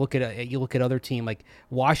you look at other team like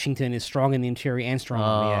Washington is strong in the interior and strong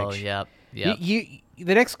on the edge. Oh, yep.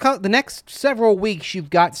 The next several weeks, you've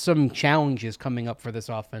got some challenges coming up for this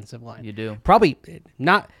offensive line. You do. Probably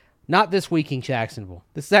not this week in Jacksonville.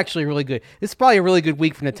 This is actually really good. This is probably a really good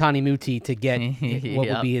week for Netani Muti to get what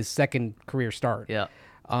would be his second career start. Yeah.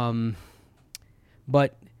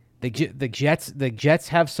 But the Jets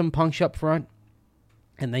have some punch up front,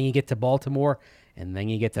 and then you get to Baltimore. And then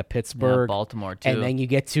you get to Pittsburgh, Baltimore too, and then you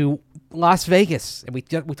get to Las Vegas. And we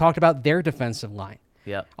talked about their defensive line.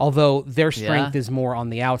 Yeah. Although their strength is more on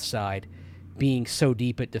the outside, being so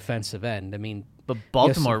deep at defensive end. I mean, but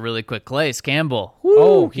Baltimore really quick plays. Campbell.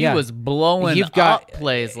 He was blowing up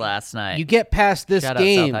plays last night. You get past this Shout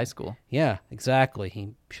game. out South High School. Yeah, exactly. He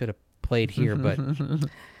should have played here, but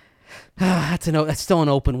that's still an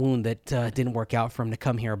open wound that didn't work out for him to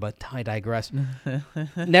come here. But I digress.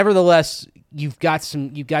 Nevertheless, you've got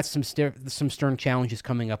some stern challenges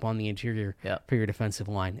coming up on the interior for your defensive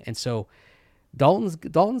line, and so Dalton's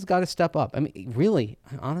got to step up. I mean, really,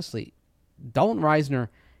 honestly, Dalton Risner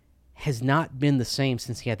has not been the same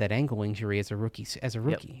since he had that ankle injury as a rookie.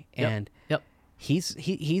 And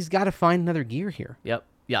he's got to find another gear here. Yep.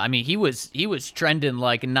 Yeah, I mean, he was trending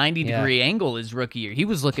like a 90-degree angle his rookie year. He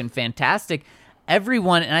was looking fantastic.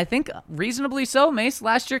 Everyone, and I think reasonably so, Mace,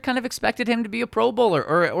 last year kind of expected him to be a Pro Bowler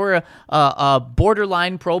or a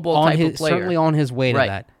borderline Pro Bowl type of player. Certainly on his way to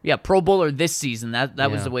that. Yeah, Pro Bowler this season. That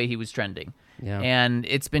was the way he was trending. Yeah. And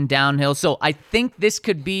it's been downhill. So I think this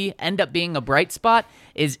could end up being a bright spot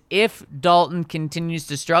is if Dalton continues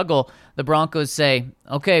to struggle, the Broncos say,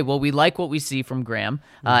 okay, well, we like what we see from Graham,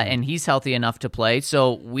 and he's healthy enough to play,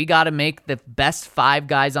 so we got to make the best 5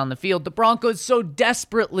 guys on the field. The Broncos so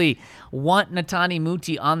desperately want Netani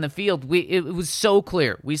Muti on the field. It was so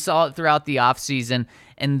clear. We saw it throughout the offseason,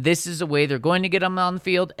 and this is a way they're going to get him on the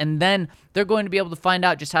field, and then they're going to be able to find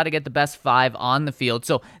out just how to get the best 5 on the field.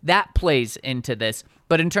 So that plays into this.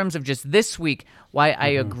 But in terms of just this week, why I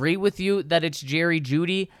agree with you that it's Jerry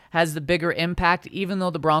Jeudy has the bigger impact, even though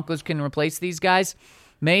the Broncos can replace these guys.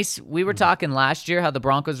 Mace, we were talking last year how the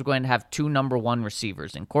Broncos are going to have 2 number 1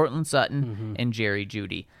 receivers in Courtland Sutton and Jerry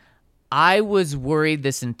Jeudy. I was worried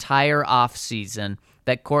this entire offseason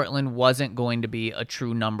that Courtland wasn't going to be a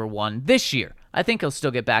true number 1 this year. I think he'll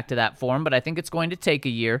still get back to that form, but I think it's going to take a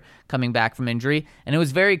year coming back from injury. And it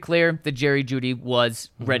was very clear that Jerry Jeudy was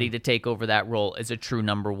ready to take over that role as a true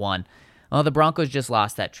number 1. Well, the Broncos just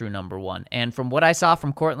lost that true number 1. And from what I saw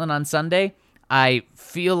from Courtland on Sunday, I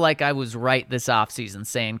feel like I was right this offseason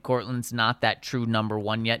saying Courtland's not that true number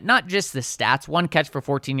 1 yet. Not just the stats, 1 catch for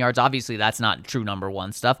 14 yards. Obviously, that's not true number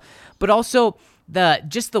 1 stuff. But also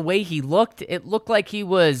the way he looked, it looked like he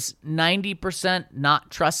was 90%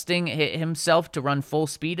 not trusting himself to run full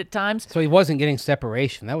speed at times. So he wasn't getting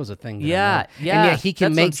separation. That was a thing. Yeah. And yeah, he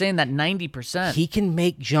can That's make. what I'm saying, that 90%. He can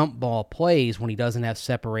make jump ball plays when he doesn't have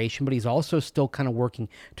separation, but he's also still kind of working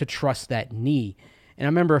to trust that knee. And I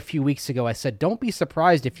remember a few weeks ago I said, don't be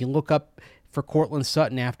surprised if you look up for Courtland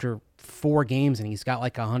Sutton after 4 games and he's got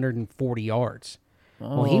like 140 yards.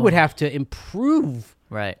 Well, he would have to improve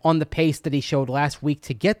on the pace that he showed last week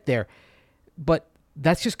to get there. But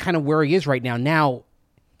that's just kind of where he is right now. Now,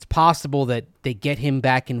 it's possible that they get him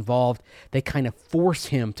back involved. They kind of force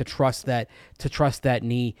him to trust that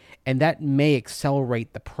knee, and that may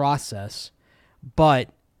accelerate the process. But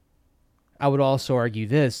I would also argue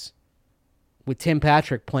this. With Tim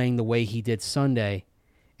Patrick playing the way he did Sunday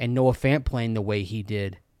and Noah Fant playing the way he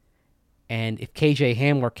did, and if KJ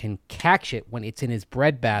Hamler can catch it when it's in his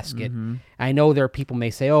breadbasket, I know there are people may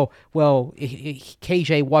say, oh, well,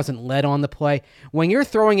 KJ wasn't led on the play. When you're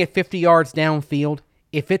throwing it 50 yards downfield,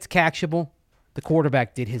 if it's catchable, the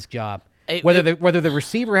quarterback did his job. whether the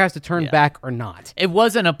receiver has to turn back or not. It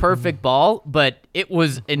wasn't a perfect ball, but it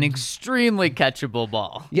was an extremely catchable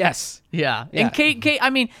ball. Yes. Yeah. And I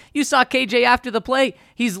mean, you saw KJ after the play.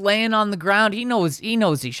 He's laying on the ground. He knows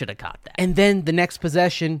he should have caught that. And then the next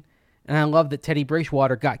possession, and I love that Teddy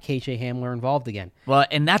Bridgewater got KJ Hamler involved again. Well,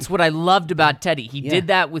 and that's what I loved about Teddy. He did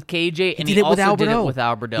that with KJ, and he also did it with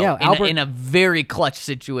Alberto. Yeah, in a very clutch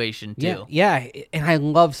situation, too. Yeah, and I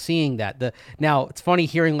love seeing that. Now, it's funny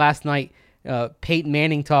hearing last night Peyton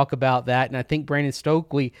Manning talk about that, and I think Brandon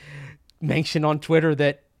Stokely mentioned on Twitter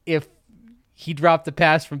that if he dropped the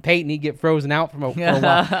pass from Peyton, he'd get frozen out for a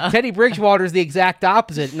while. Teddy Bridgewater is the exact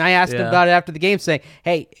opposite, and I asked him about it after the game, saying,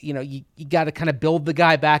 "Hey, you got to kind of build the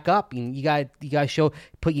guy back up. You got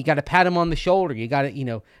to pat him on the shoulder. You got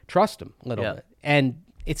to trust him a little bit." And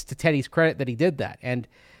it's to Teddy's credit that he did that, and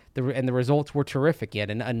the results were terrific.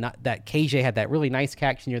 Yet, and that KJ had that really nice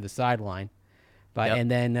catch near the sideline.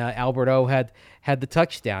 And then Alberto had the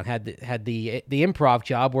touchdown, had the improv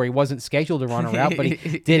job where he wasn't scheduled to run a route, but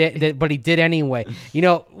he did it. But he did anyway.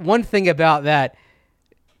 One thing about that,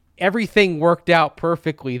 everything worked out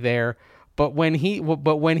perfectly there. But when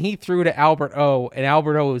he threw to Alberto, and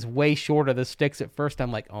Alberto was way short of the sticks at first,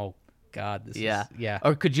 I'm like, oh God, this is.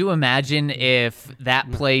 Or could you imagine if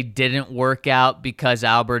that play didn't work out because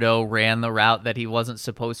Alberto ran the route that he wasn't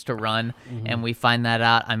supposed to run, and we find that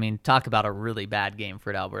out? I mean, talk about a really bad game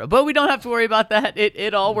for Alberto. But we don't have to worry about that.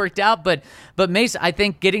 It all worked out. But Mace, I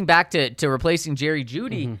think getting back to replacing Jerry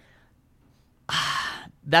Jeudy,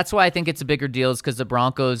 that's why I think it's a bigger deal, is because the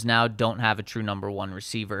Broncos now don't have a true number one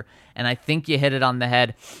receiver. And I think you hit it on the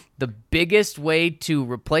head. The biggest way to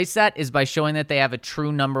replace that is by showing that they have a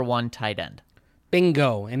true number one tight end.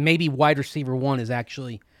 Bingo. And maybe wide receiver one is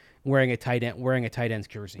actually wearing a tight end's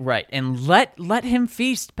jersey. Right. And let him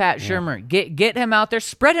feast, Pat Shurmur. Get him out there,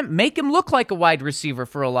 spread him, make him look like a wide receiver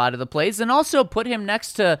for a lot of the plays, and also put him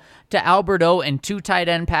next to Alberto and two tight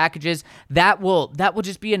end packages. That will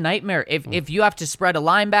just be a nightmare. If you have to spread a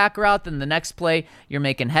linebacker out, then the next play you're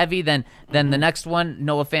making heavy, then the next one,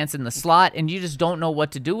 Noah Fant's in the slot, and you just don't know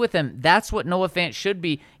what to do with him. That's what Noah Fant should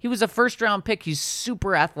be. He was a first-round pick. He's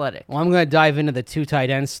super athletic. Well, I'm going to dive into the two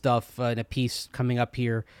tight end stuff in a piece coming up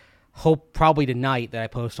here. Hope probably tonight that I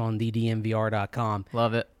post on thedmvr.com.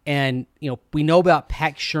 Love it. And, we know about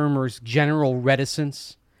Pat Shurmur's general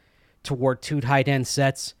reticence toward two tight end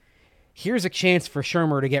sets. Here's a chance for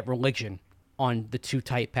Shurmur to get religion on the two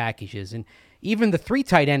tight packages. And even the three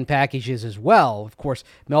tight end packages as well. Of course,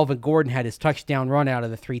 Melvin Gordon had his touchdown run out of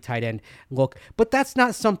the three tight end look. But that's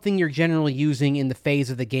not something you're generally using in the phase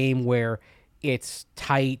of the game where it's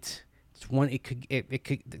tight.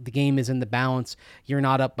 The game is in the balance. You're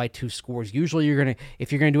not up by two scores. Usually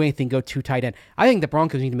if you're gonna do anything, go two tight end. I think the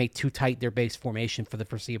Broncos need to make two tight their base formation for the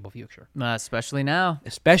foreseeable future. Especially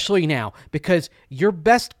now, because your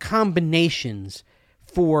best combinations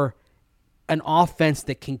for an offense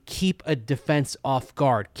that can keep a defense off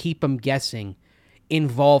guard, keep them guessing,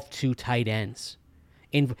 involve two tight ends.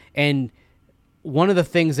 And one of the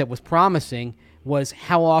things that was promising was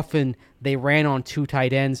how often they ran on two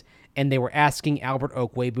tight ends, and they were asking Albert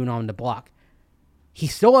Okwuegbunam to block. He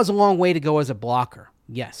still has a long way to go as a blocker,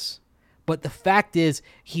 yes. But the fact is,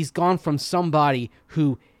 he's gone from somebody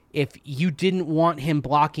who, if you didn't want him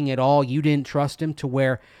blocking at all, you didn't trust him, to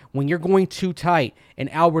where when you're going too tight and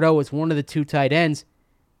Alberto is one of the two tight ends,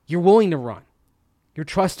 you're willing to run. You're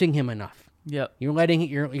trusting him enough. Yep. You're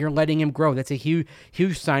letting him grow. That's a huge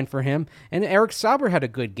sign for him. And Eric Sauber had a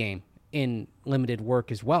good game in limited work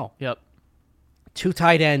as well. Yep. Two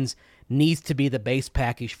tight ends needs to be the base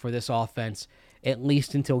package for this offense, at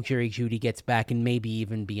least until Jerry Jeudy gets back, and maybe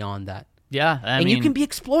even beyond that. Yeah, I mean, you can be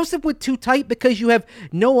explosive with two tight because you have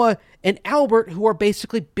Noah and Albert, who are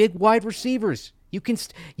basically big wide receivers. You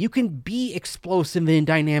can be explosive and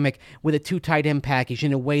dynamic with a two tight end package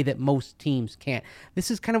in a way that most teams can't.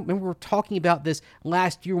 This is remember we were talking about this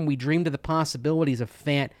last year when we dreamed of the possibilities of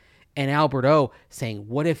Fant and Alberto, saying,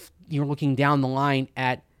 what if you're looking down the line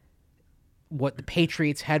at what the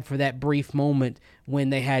Patriots had for that brief moment when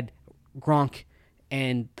they had Gronk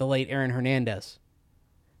and the late Aaron Hernandez.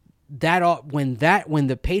 When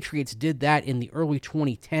the Patriots did that in the early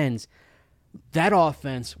 2010s, that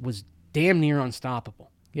offense was damn near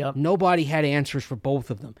unstoppable. Yep. Nobody had answers for both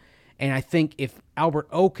of them. And I think if Albert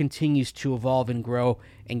O continues to evolve and grow,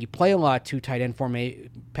 and you play a lot of two tight end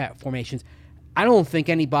formations, I don't think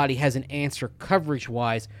anybody has an answer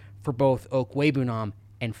coverage-wise for both Okwuegbunam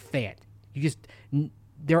and Fant.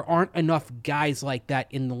 There aren't enough guys like that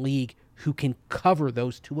in the league who can cover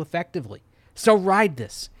those two effectively. So ride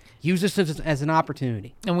this. Use this as an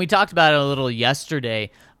opportunity. And we talked about it a little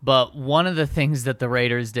yesterday, but one of the things that the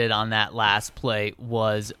Raiders did on that last play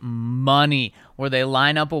was money, where they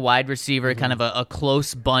line up a wide receiver, kind of a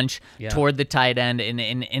close bunch toward the tight end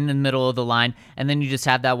in the middle of the line, and then you just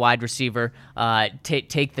have that wide receiver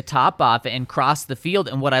take the top off and cross the field.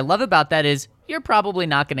 And what I love about that is you're probably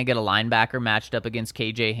not going to get a linebacker matched up against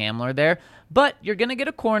KJ Hamler there, but you're going to get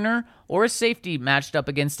a corner or a safety matched up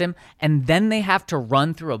against him, and then they have to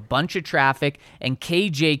run through a bunch of traffic, and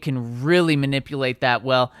KJ can really manipulate that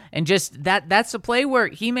well. And just that's a play where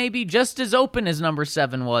he may be just as open as number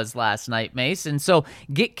 7 was last night, Mace. And so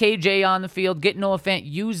get KJ on the field, get Noah Fant,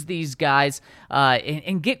 use these guys,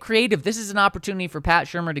 and get creative. This is an opportunity for Pat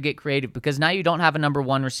Shurmur to get creative, because now you don't have a number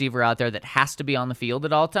 1 receiver out there that has to be on the field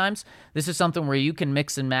at all times. This is something where you can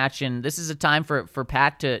mix and match, and this is a time for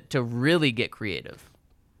Pat to really get creative.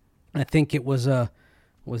 I think it was I'm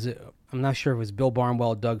not sure if it was Bill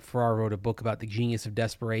Barnwell, Doug Farrar wrote a book about the genius of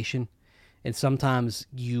desperation, and sometimes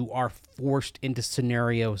you are forced into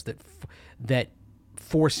scenarios that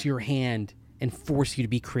force your hand and force you to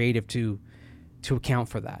be creative to account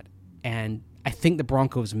for that. And I think the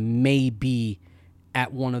Broncos may be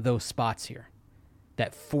at one of those spots here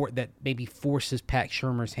that maybe forces Pat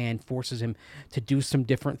Shurmur's hand, forces him to do some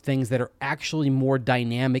different things that are actually more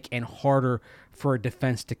dynamic and harder for a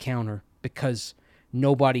defense to counter, because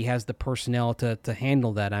nobody has the personnel to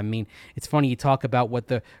handle that. I mean, it's funny you talk about what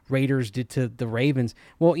the Raiders did to the Ravens.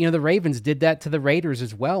 Well, the Ravens did that to the Raiders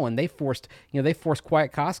as well, and they forced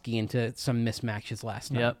Kwiatkowski into some mismatches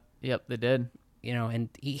last night. Yep, they did. And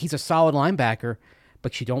he's a solid linebacker,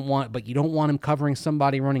 but you don't want him covering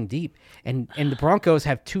somebody running deep. And the Broncos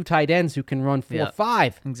have 2 tight ends who can run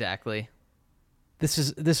 4-5. Exactly. This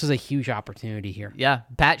is a huge opportunity here. Yeah,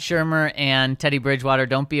 Pat Shurmur and Teddy Bridgewater,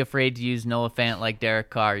 don't be afraid to use Noah Fant like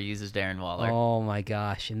Derek Carr uses Darren Waller. Oh my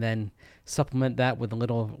gosh! And then supplement that with a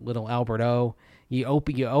little Albert O. You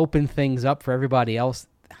open things up for everybody else.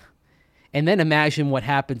 And then imagine what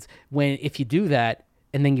happens if you do that,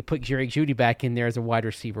 and then you put Jerry Jeudy back in there as a wide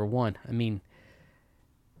receiver 1. I mean,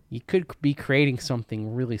 you could be creating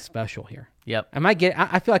something really special here. Yep.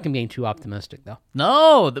 I feel like I'm getting too optimistic, though.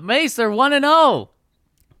 No, the Mace, they're 1-0.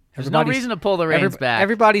 There's no reason to pull the reins back.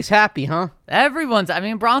 Everybody's happy, huh?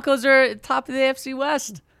 Broncos are top of the AFC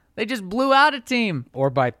West. They just blew out a team. Or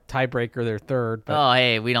by tiebreaker, they're third. But... Oh,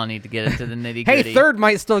 hey, we don't need to get into the nitty-gritty. Hey, third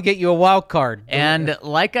might still get you a wild card. And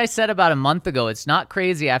like I said about a month ago, it's not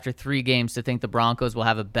crazy after 3 games to think the Broncos will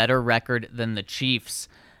have a better record than the Chiefs.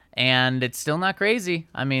 And it's still not crazy.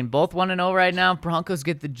 I mean, both 1-0 right now. Broncos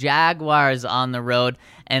get the Jaguars on the road,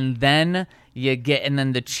 and then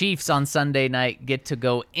the Chiefs on Sunday night get to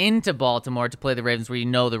go into Baltimore to play the Ravens,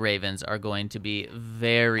 where the Ravens are going to be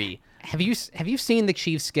very. Have you seen the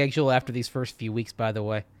Chiefs' schedule after these first few weeks? By the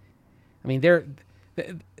way, I mean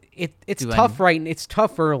it's tough It's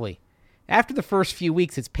tough early. After the first few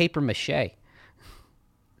weeks, it's paper mache.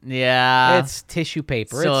 Yeah. It's tissue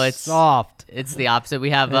paper. So it's soft. It's the opposite. We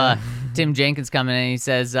have Tim Jenkins coming in, and he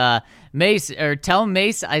says, tell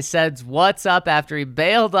Mace I said what's up after he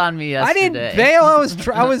bailed on me yesterday. I didn't bail. I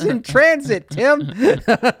was in transit, Tim.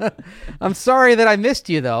 I'm sorry that I missed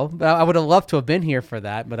you, though. I would have loved to have been here for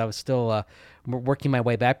that, but I was still working my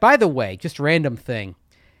way back. By the way, just random thing.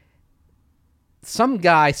 Some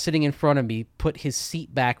guy sitting in front of me put his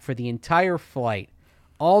seat back for the entire flight,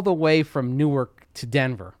 all the way from Newark to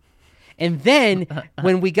Denver. And then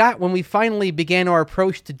when we finally began our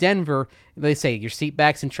approach to Denver, they say your seat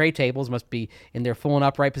backs and tray tables must be in their full and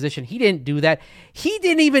upright position. He didn't do that. He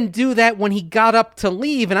didn't even do that when he got up to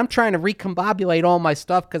leave. And I'm trying to recombobulate all my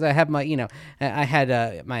stuff because I have my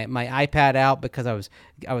iPad out because I was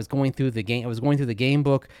going through the game. I was going through the game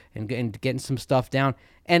book and getting some stuff down.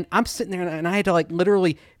 And I'm sitting there, and I had to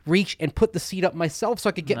literally reach and put the seat up myself so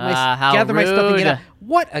I could get gather my stuff and get out.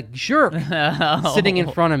 What a jerk sitting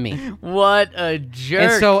in front of me. What a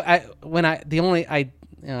jerk. And so I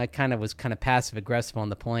kind of was passive aggressive on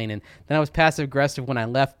the plane, and then I was passive aggressive when I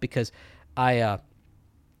left because I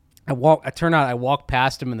walked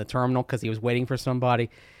past him in the terminal because he was waiting for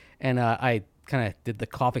somebody, and I kind of did the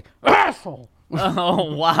coughing asshole.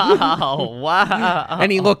 Oh, wow. And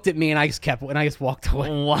he looked at me, and I just walked away.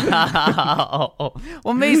 Wow.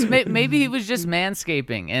 Well, Mace, maybe he was just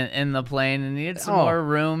manscaping in the plane and needed some more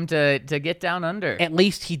room to get down under. At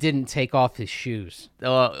least he didn't take off his shoes.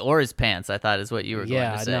 Or his pants, I thought is what you were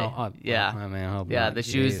going to say. The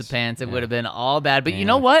shoes, the pants, it would have been all bad. But you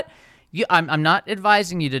know what? I'm not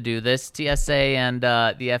advising you to do this. TSA and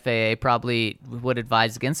the FAA probably would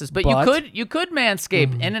advise against this, but you could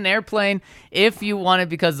manscape in an airplane if you wanted,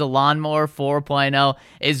 because the Lawnmower 4.0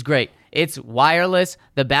 is great. It's wireless.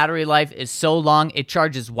 The battery life is so long. It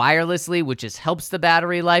charges wirelessly, which just helps the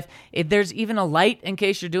battery life. There's even a light in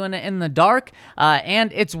case you're doing it in the dark.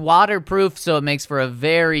 And it's waterproof, so it makes for a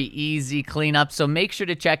very easy cleanup. So make sure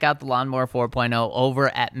to check out the Lawnmower 4.0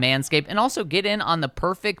 over at Manscaped. And also get in on the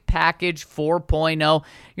Perfect Package 4.0.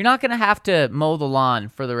 You're not going to have to mow the lawn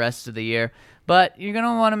for the rest of the year, but you're going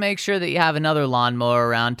to want to make sure that you have another lawnmower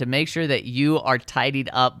around to make sure that you are tidied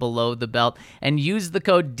up below the belt. And use the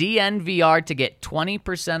code DNVR to get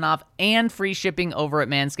 20% off and free shipping over at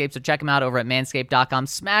Manscaped. So check them out over at manscaped.com.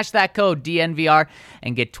 Smash that code DNVR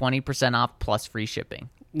and get 20% off plus free shipping.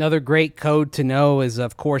 Another great code to know is,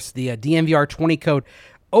 of course, the DNVR20 code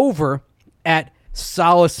over at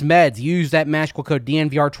Solace Meds. Use that magical code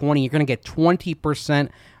DNVR20. You're going to get 20%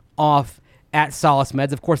 off at Solace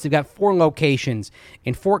Meds. Of course, they've got 4 locations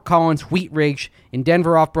in Fort Collins, Wheat Ridge, in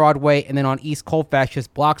Denver off Broadway, and then on East Colfax,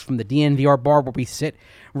 just blocks from the DNVR bar where we sit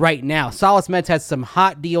right now. Solace Meds has some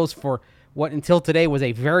hot deals for what until today was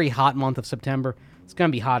a very hot month of September. It's going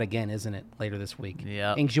to be hot again, isn't it, later this week?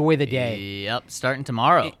 Yep. Enjoy the day. Yep, starting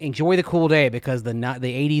tomorrow. Enjoy the cool day because the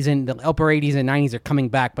 80s and the upper 80s and 90s are coming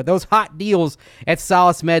back. But those hot deals at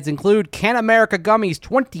Solace Meds include Can America Gummies,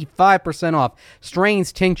 25% off.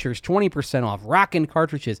 Strains Tinctures, 20% off. Rockin'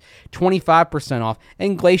 Cartridges, 25% off.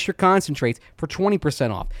 And Glacier Concentrates for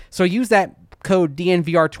 20% off. So use that code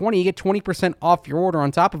DNVR20. You get 20% off your order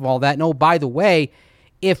on top of all that. And oh, by the way,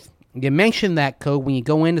 if you mention that code when you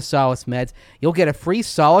go into Solace Meds, you'll get a free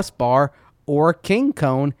Solace bar or King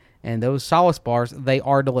Cone, and those Solace bars, they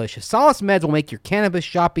are delicious. Solace Meds will make your cannabis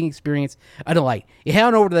shopping experience a delight. You head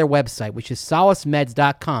on over to their website, which is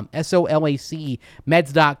solacemeds.com, SOLACE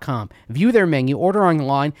meds.com. View their menu, order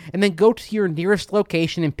online, and then go to your nearest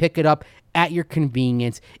location and pick it up at your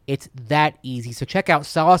convenience. It's that easy. So check out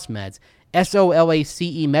Solace Meds,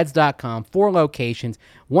 SOLACE meds.com. 4 locations,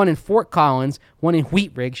 one in Fort Collins, one in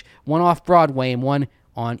Wheat Ridge, one off Broadway, and one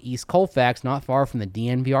on East Colfax, not far from the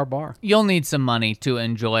DNVR bar. You'll need some money to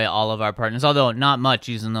enjoy all of our partners, although not much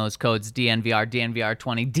using those codes DNVR,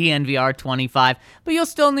 DNVR20, DNVR25, but you'll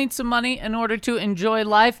still need some money in order to enjoy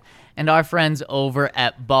life. And our friends over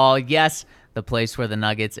at Ball, yes, the place where the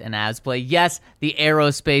Nuggets and Avs play. Yes, the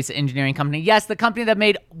aerospace engineering company. Yes, the company that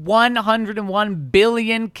made 101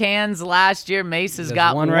 billion cans last year. Mace has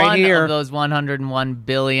got one of those 101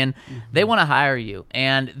 billion. Mm-hmm. They want to hire you,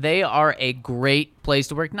 and they are a great place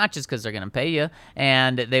to work, not just because they're going to pay you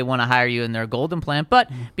and they want to hire you in their golden plan,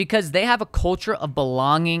 but because they have a culture of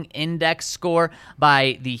belonging index score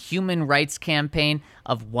by the Human Rights Campaign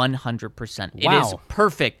of 100%. Wow. It is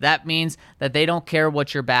perfect. That means that they don't care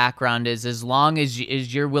what your background is, as long as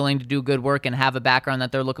you're willing to do good work and have a background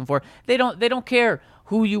that they're looking for. They don't care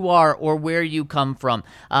who you are or where you come from.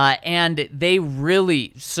 And they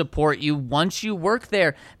really support you once you work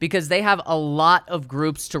there because they have a lot of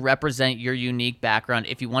groups to represent your unique background.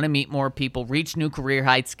 If you want to meet more people, reach new career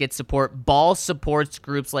heights, get support, Ball supports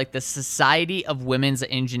groups like the Society of Women's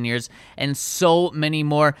Engineers and so many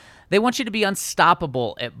more. They want you to be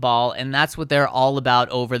unstoppable at Ball, and that's what they're all about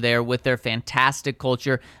over there with their fantastic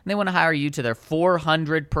culture. And they want to hire you to their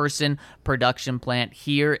 400-person production plant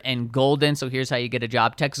here in Golden. So here's how you get a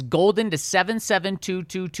job. Text Golden to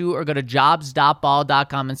 77222 or go to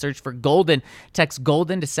jobs.ball.com and search for Golden. Text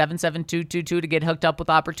Golden to 77222 to get hooked up with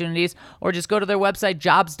opportunities, or just go to their website,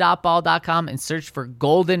 jobs.ball.com, and search for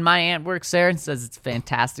Golden. My aunt works there and says it's a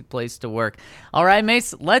fantastic place to work. All right,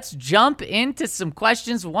 Mace, let's jump into some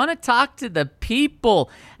questions. Want to talk to the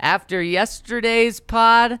people after yesterday's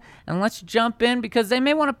pod, and let's jump in because they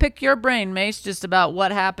may want to pick your brain, Mace, just about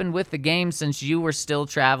what happened with the game since you were still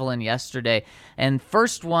traveling yesterday. And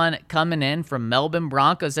first one coming in from Melbourne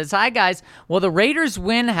Broncos says, "Hi guys, well, the Raiders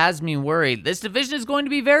win has me worried. This division is going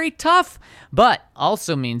to be very tough, but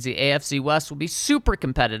also means the AFC West will be super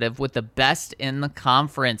competitive with the best in the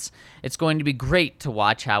conference. It's going to be great to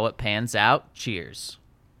watch how it pans out. Cheers."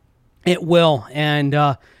 It will, and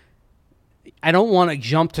I don't want to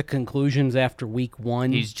jump to conclusions after week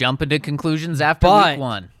 1. He's jumping to conclusions after week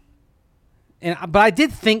 1. But I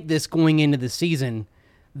did think this going into the season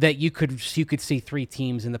that you could see 3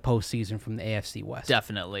 teams in the postseason from the AFC West.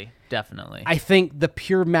 Definitely. I think the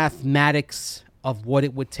pure mathematics of what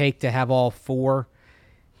it would take to have all 4,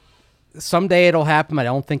 someday it'll happen. I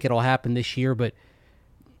don't think it'll happen this year, but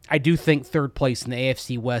I do think 3rd place in the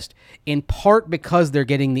AFC West, in part because they're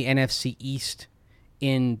getting the NFC East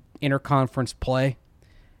in interconference play.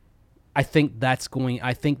 I think that's going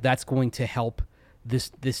to help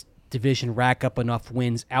this division rack up enough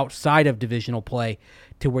wins outside of divisional play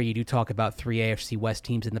to where you do talk about 3 AFC West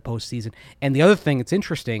teams in the postseason. And the other thing that's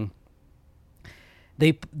interesting,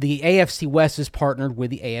 the AFC West is partnered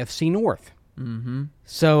with the AFC North. Mm-hmm.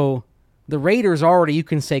 So the Raiders already, you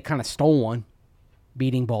can say, kind of stole one,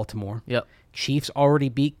 beating Baltimore. Yep. Chiefs already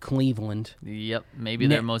beat Cleveland. Yep. Maybe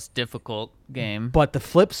their most difficult game. But the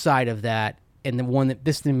flip side of that, and the one that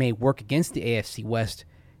this may work against the AFC West,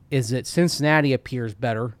 is that Cincinnati appears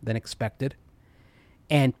better than expected.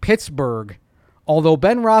 And Pittsburgh, although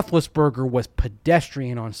Ben Roethlisberger was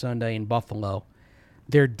pedestrian on Sunday in Buffalo,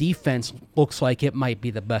 their defense looks like it might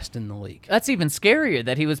be the best in the league. That's even scarier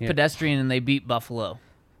that he was pedestrian and they beat Buffalo.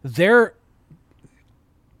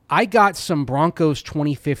 I got some Broncos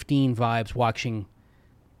 2015 vibes watching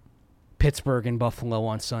Pittsburgh and Buffalo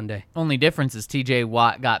on Sunday. Only difference is TJ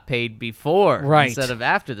Watt got paid before instead of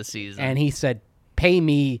after the season. And he said, pay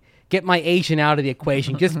me, get my agent out of the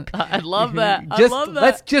equation. Just I love that.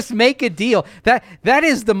 Let's just make a deal. That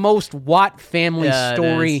is the most Watt family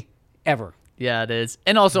story ever. Yeah, it is.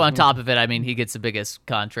 And also on top of it, I mean, he gets the biggest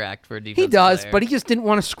contract for a defensive He does, player. but he just didn't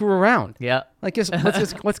want to screw around. Yeah. Like,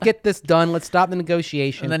 let's get this done. Let's stop the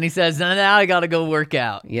negotiation. And then he says, now I got to go work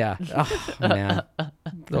out. Yeah. Oh, man.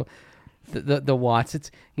 The Watts.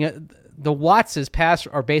 It's the Watts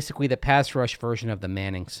are basically the pass rush version of the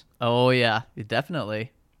Mannings. Oh yeah,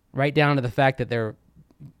 definitely. Right down to the fact that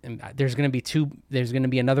there's going to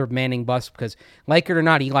be another Manning bust because, like it or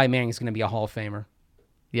not, Eli Manning is going to be a Hall of Famer.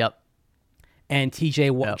 Yep. And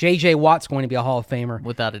J.J. Watt's going to be a Hall of Famer.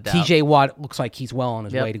 Without a doubt. T.J. Watt looks like he's well on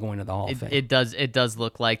his way to going to the Hall of Fame. It does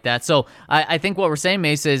look like that. So I think what we're saying,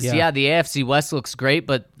 Mace, is the AFC West looks great,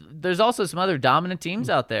 but there's also some other dominant teams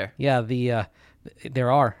out there. Yeah,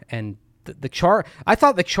 there are. And I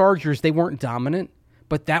thought the Chargers, they weren't dominant,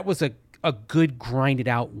 but that was a good grinded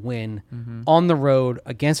out win on the road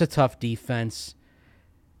against a tough defense.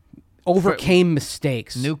 Overcame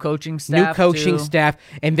mistakes. New coaching staff,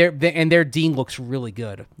 and their dean looks really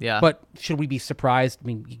good. Yeah. But should we be surprised? I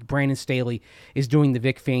mean, Brandon Staley is doing the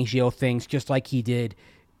Vic Fangio things just like he did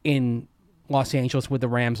in Los Angeles with the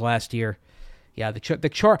Rams last year. Yeah,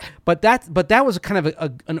 but that was a kind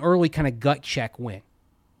of an early kind of gut check win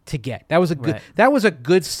to get. That was a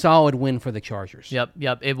good solid win for the Chargers. Yep,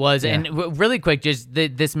 it was. Yeah. And really quick, just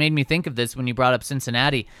this made me think of this when you brought up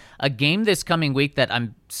Cincinnati. A game this coming week that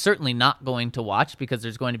I'm certainly not going to watch because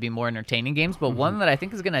there's going to be more entertaining games, but one that I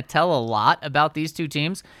think is going to tell a lot about these two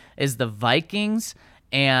teams is the Vikings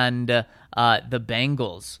and the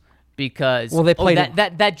Bengals. Because they played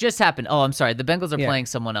that just happened. Oh, I'm sorry. The Bengals are playing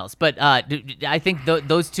someone else, but I think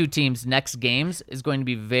those two teams' next games is going to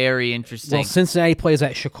be very interesting. Well, Cincinnati plays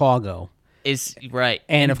at Chicago. Is right,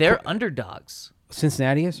 and they're underdogs.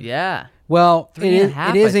 Cincinnati is. Yeah. Well, 3.5,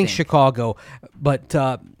 it is in Chicago, but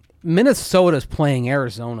Minnesota's playing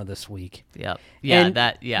Arizona this week. Yep.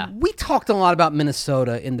 We talked a lot about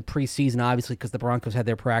Minnesota in the preseason, obviously, because the Broncos had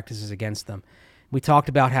their practices against them. We talked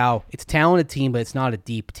about how it's a talented team, but it's not a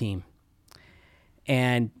deep team.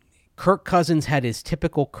 And Kirk Cousins had his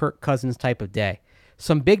typical Kirk Cousins type of day.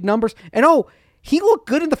 Some big numbers. And, he looked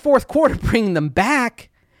good in the fourth quarter bringing them back.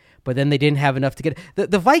 But then they didn't have enough to get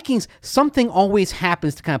it. The Vikings, something always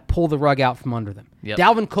happens to kind of pull the rug out from under them. Yep.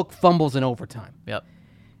 Dalvin Cook fumbles in overtime. Yep.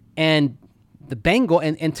 And the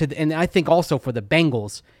Bengals, and I think also for the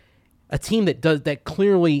Bengals, a team that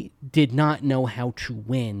clearly did not know how to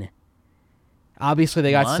win. Obviously, they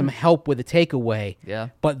got some help with the takeaway,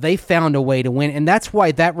 but they found a way to win, and that's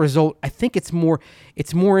why that result. I think it's more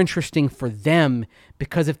interesting for them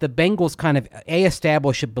because if the Bengals kind of A,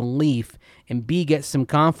 establish a belief and B, get some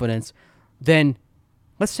confidence, then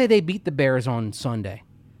let's say they beat the Bears on Sunday,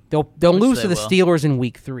 they'll lose to the Steelers in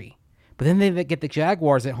Week 3, but then they get the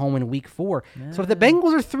Jaguars at home in Week 4. Yeah. So if the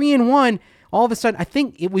Bengals are 3-1, all of a sudden, I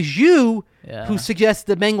think it was you who suggested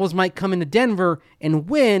the Bengals might come into Denver and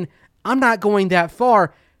win. I'm not going that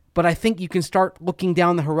far, but I think you can start looking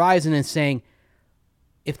down the horizon and saying,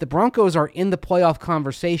 if the Broncos are in the playoff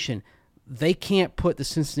conversation, they can't put the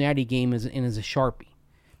Cincinnati game as a Sharpie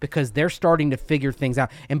because they're starting to figure things out.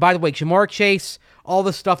 And by the way, Jamar Chase, all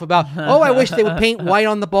the stuff about, I wish they would paint white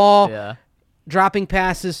on the ball, dropping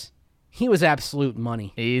passes. He was absolute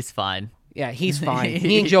money. He's fine. Yeah, he's fine.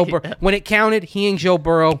 He and Joe Burrow, when it counted, he and Joe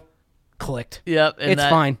Burrow clicked. Yep, and it's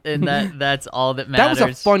fine. And that's all that matters. That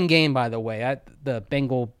was a fun game, by the way. The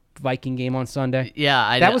Bengal-Viking game on Sunday.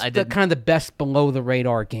 Yeah, that was kind of the best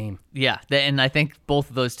below-the-radar game. Yeah, and I think both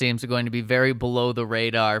of those teams are going to be very below the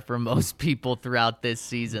radar for most people throughout this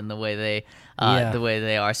season, the way they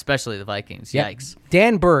are, especially the Vikings. Yep. Yikes.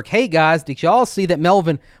 Dan Burke, hey guys, did y'all see that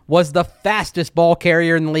Melvin was the fastest ball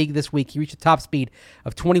carrier in the league this week? He reached a top speed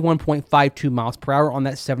of 21.52 miles per hour on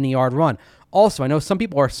that 70-yard run. Also, I know some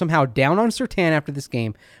people are somehow down on Surtain after this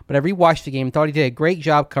game, but I rewatched the game and thought he did a great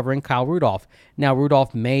job covering Kyle Rudolph. Now,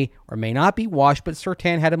 Rudolph may or may not be washed, but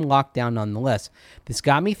Surtain had him locked down nonetheless. This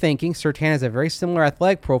got me thinking Surtain has a very similar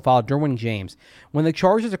athletic profile to Derwin James. When the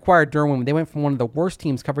Chargers acquired Derwin, they went from one of the worst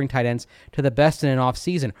teams covering tight ends to the best in an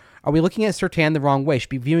offseason. Are we looking at Surtain the wrong way?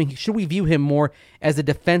 Should we view him more as a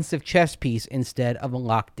defensive chess piece instead of a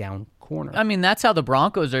lockdown corner? I mean, that's how the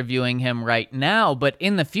Broncos are viewing him right now, but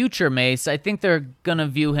in the future, Mace, I think they're going to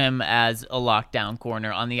view him as a lockdown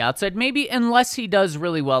corner on the outside, maybe unless he does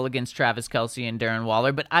really well against Travis Kelce and Darren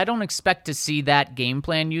Waller, but I don't expect to see that game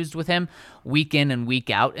plan used with him week in and week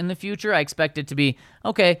out in the future. I expect it to be,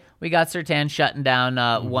 okay, we got Surtain shutting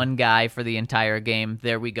down one guy for the entire game.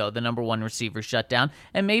 There we go, the number one receiver shut down,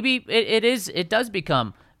 and maybe it does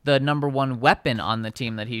become the number one weapon on the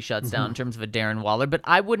team that he shuts down in terms of a Darren Waller. But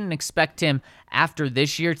I wouldn't expect him after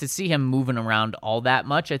this year to see him moving around all that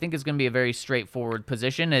much. I think it's going to be a very straightforward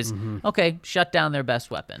position is, okay, shut down their best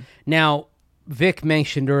weapon. Now, Vic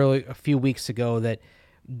mentioned earlier a few weeks ago that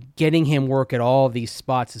getting him work at all of these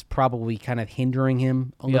spots is probably kind of hindering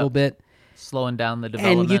him a little bit. Slowing down the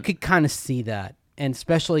development. And you could kind of see that, and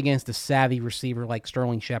especially against a savvy receiver like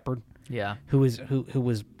Sterling Shepard. Yeah, who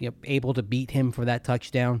was able to beat him for that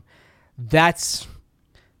touchdown. That's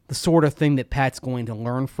the sort of thing that Pat's going to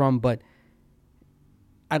learn from. But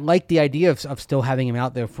I like the idea of still having him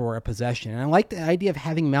out there for a possession, and I like the idea of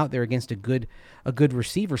having him out there against a good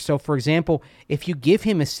receiver. So, for example, if you give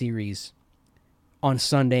him a series on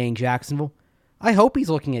Sunday in Jacksonville, I hope he's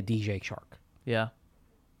looking at DJ Chark. Yeah.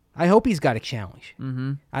 I hope he's got a challenge.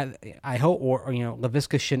 Mm-hmm. I hope, or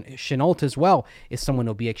Laviska Shenault as well is someone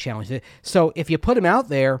who'll be a challenge. So if you put him out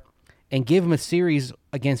there and give him a series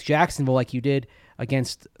against Jacksonville like you did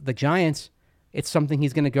against the Giants, it's something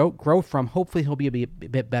he's going to grow from. Hopefully he'll be a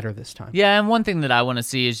bit better this time. Yeah, and one thing that I want to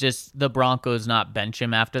see is just the Broncos not bench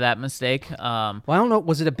him after that mistake. Well, I don't know.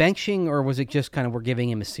 Was it a benching or was it just kind of we're giving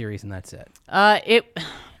him a series and that's it?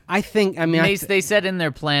 They said in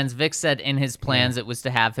their plans, Vic said in his plans it was to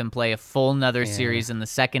have him play a full another series in the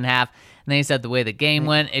second half. And they said the way the game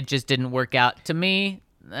went, it just didn't work out. To me,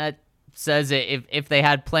 that says if they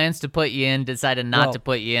had plans to put you in, decided not to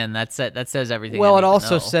put you in, that says everything. Well, it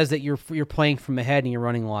also says that you're playing from ahead and you're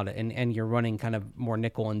running a lot of, and you're running kind of more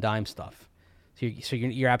nickel and dime stuff. So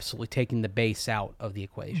you're absolutely taking the base out of the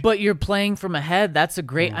equation. But you're playing from ahead. That's a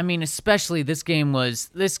great. I mean, especially this game was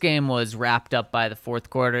wrapped up by the fourth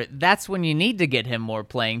quarter. That's when you need to get him more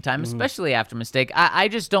playing time, especially after mistake. I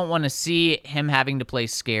just don't want to see him having to play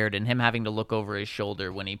scared and him having to look over his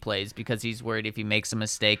shoulder when he plays because he's worried if he makes a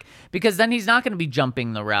mistake. Because then he's not going to be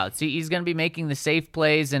jumping the routes. He's going to be making the safe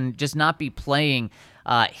plays and just not be playing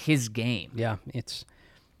his game. Yeah, it's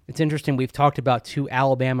interesting. We've talked about two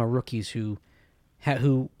Alabama rookies who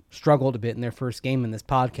struggled a bit in their first game in this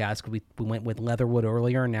podcast. We went with Leatherwood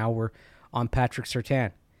earlier, and now we're on Patrick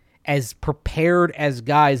Surtain. As prepared as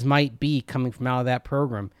guys might be coming from out of that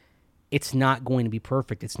program, it's not going to be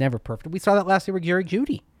perfect. It's never perfect. We saw that last year with Jerry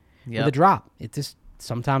Jeudy with a drop. It just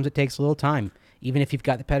sometimes it takes a little time, even if you've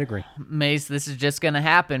got the pedigree. Mace, this is just going to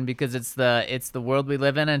happen because it's the world we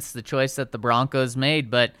live in. And it's the choice that the Broncos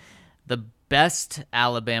made. But the best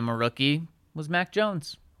Alabama rookie was Mac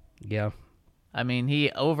Jones. Yeah. I mean, he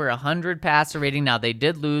over 100 passer rating. Now, they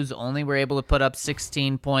did lose, only were able to put up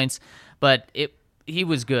 16 points, but he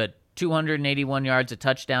was good. 281 yards, a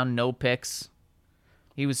touchdown, no picks.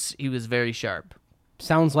 He was very sharp.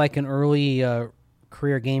 Sounds like an early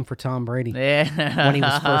career game for Tom Brady. Yeah. When he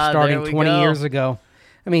was first starting 20 years ago.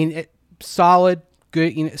 I mean, solid,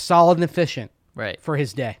 good, solid and efficient. Right. For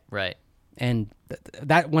his day. Right. And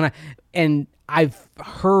I've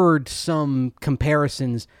heard some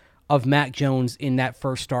comparisons of Mac Jones in that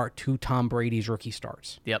first start to Tom Brady's rookie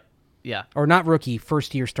starts. Yep. Yeah. Or not rookie,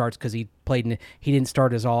 first year starts because he didn't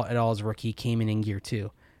start at all as a rookie. He came in year 2.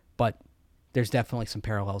 But there's definitely some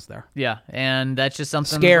parallels there. Yeah, and that's just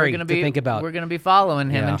something scary we're gonna to think about. We're going to be following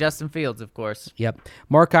him and Justin Fields, of course. Yep.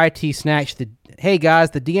 Mark IT snatched hey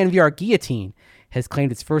guys, the DNVR guillotine has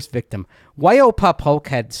claimed its first victim. Wyo Pup Hulk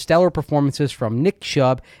had stellar performances from Nick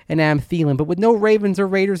Chubb and Adam Thielen, but with no Ravens or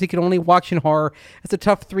Raiders, he could only watch in horror as the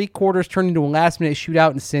tough 3 quarters turned into a last-minute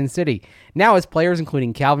shootout in Sin City. Now his players,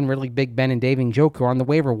 including Calvin Ridley, Big Ben, and Dave Njoku, are on the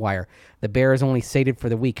waiver wire. The Bears only sated for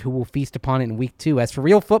the week, who will feast upon it in week 2. As for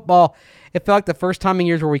real football, it felt like the first time in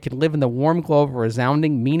years where we could live in the warm glow of a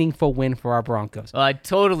resounding, meaningful win for our Broncos. Well, I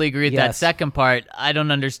totally agree with that second part. I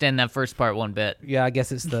don't understand that first part one bit. Yeah, I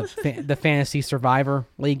guess it's the the Fantasy Survivor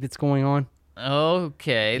League that's going on.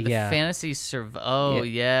 Okay, the Fantasy Survivor. Oh,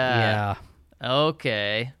 yeah. Yeah.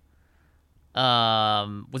 Okay.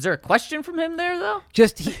 Was there a question from him there, though?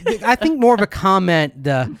 I think more of a comment.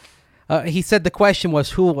 He sasaid the question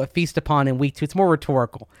was, who will it feast upon in week 2? It's more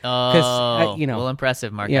rhetorical. Well,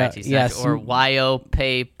 impressive, Mark. Yeah, IT said. yes. Or Yo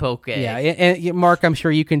Pay Poke. Yeah, and Mark, I'm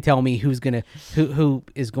sure you can tell me who is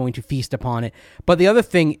going to feast upon it. But the other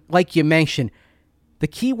thing, like you mentioned, the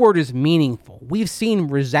key word is meaningful. We've seen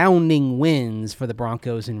resounding wins for the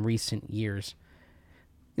Broncos in recent years.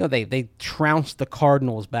 They trounced the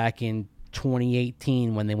Cardinals back in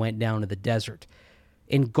 2018 when they went down to the desert.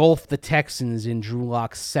 Engulfed the Texans in Drew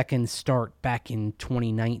Lock's second start back in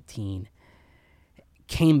 2019.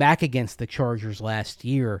 Came back against the Chargers last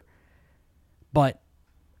year. But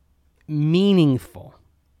meaningful,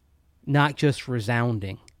 not just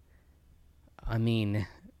resounding. I mean,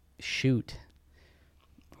 shoot.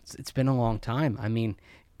 It's been a long time. I mean,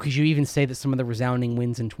 could you even say that some of the resounding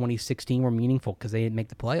wins in 2016 were meaningful because they didn't make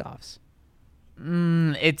the playoffs?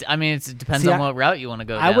 It depends on what route you want to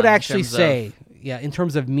go down. I would actually say, in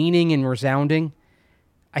terms of meaning and resounding,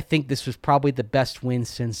 I think this was probably the best win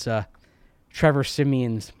since Trevor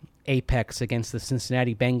Simeon's apex against the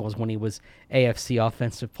Cincinnati Bengals when he was AFC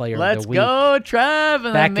Offensive Player of the Week. Let's go, Trev!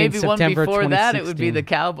 And back then maybe in one September before that, it 2016. would be the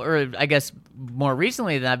Cowboys, or I guess more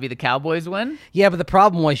recently that'd be the Cowboys win. Yeah, but the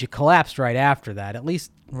problem was you collapsed right after that. At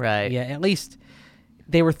least, Right. Yeah, at least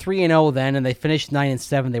they were 3-0 then, and they finished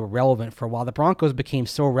 9-7. They were relevant for a while. The Broncos became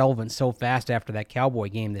so relevant so fast after that Cowboy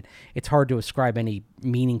game that it's hard to ascribe any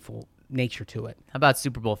meaningful nature to it. How about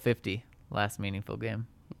Super Bowl 50, last meaningful game?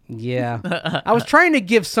 Yeah. I was trying to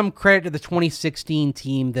give some credit to the 2016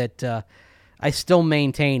 team that I still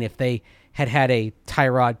maintain if they had a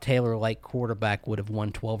Tyrod Taylor-like quarterback would have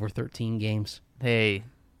won 12 or 13 games. Hey,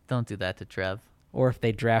 don't do that to Trev. Or if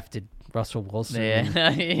they drafted Russell Wilson. Yeah.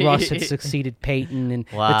 And Russ had succeeded Peyton. And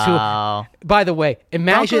Wow. the two. By the way,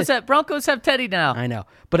 imagine. Broncos have Teddy now. I know.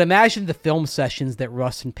 But imagine the film sessions that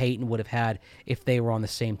Russ and Peyton would have had if they were on the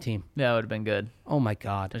same team. That would have been good. Oh, my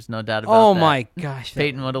God. There's no doubt about Oh, that. my gosh.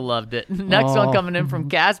 Peyton would have loved it. Next one coming in from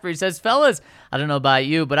Casper. He says, fellas, I don't know about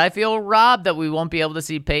you, but I feel robbed that we won't be able to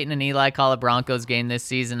see Peyton and Eli call a Broncos game this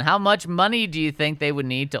season. How much money do you think they would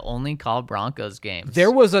need to only call Broncos games?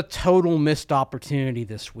 There was a total missed opportunity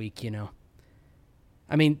this week,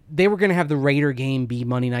 I mean, they were going to have the Raider game be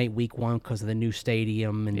Monday night week 1 because of the new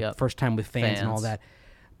stadium and first time with fans and all that.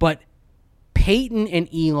 But Peyton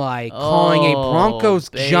and Eli calling a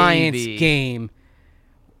Broncos-Giants game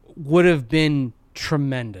would have been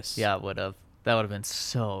tremendous. Yeah, it would have. That would have been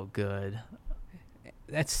so good.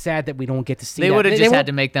 That's sad that we don't get to see that. They would have just had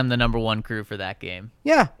to make them the number 1 crew for that game.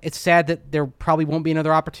 Yeah, it's sad that there probably won't be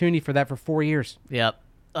another opportunity for that for 4 years. Yep.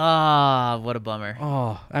 What a bummer.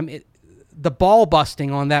 Oh, I mean, the ball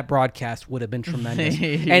busting on that broadcast would have been tremendous.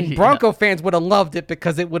 And Bronco fans would have loved it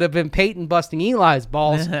because it would have been Peyton busting Eli's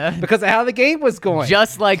balls because of how the game was going.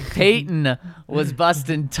 Just like Peyton was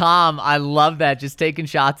busting Tom. I love that. Just taking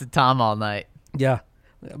shots at Tom all night. Yeah,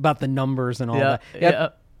 about the numbers and all that. Yeah.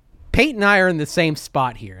 Peyton and I are in the same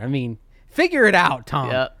spot here. I mean, figure it out, Tom.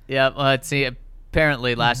 Yeah. Well, let's see.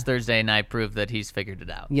 Apparently, last Thursday night proved that he's figured it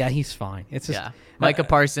out. Yeah, he's fine. It's just Micah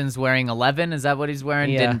Parsons wearing 11. Is that what he's wearing?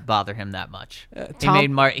 Yeah. Didn't bother him that much.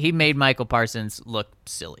 Tom- He made Michael Parsons look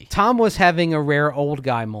silly. Tom was having a rare old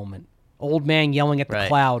guy moment. Old man yelling at the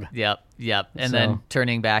cloud. Yep. And then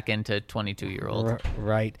turning back into 22-year-old.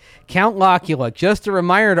 Right. Count Locula, just a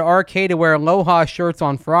reminder to RK to wear Aloha shirts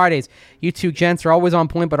on Fridays. You two gents are always on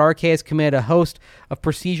point, but RK has committed a host of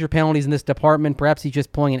procedure penalties in this department. Perhaps he's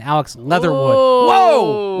just pulling an Alex Leatherwood.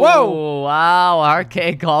 Whoa! Wow,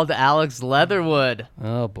 RK called Alex Leatherwood.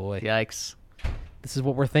 Oh, boy. Yikes. This is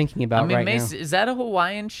what we're thinking about right Mace, now. is that a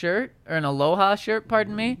Hawaiian shirt or an Aloha shirt?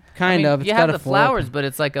 Pardon me. Kind of. It's You got have a the flare. flowers, but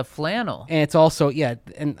it's like a flannel. And it's also,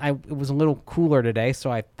 and it was a little cooler today,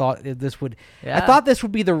 so I thought this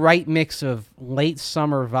would be the right mix of late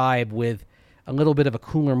summer vibe with a little bit of a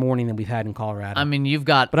cooler morning than we've had in Colorado. I mean, you've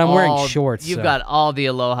got. But I'm wearing shorts. You've got all the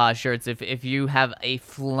Aloha shirts. If you have a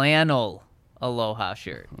flannel Aloha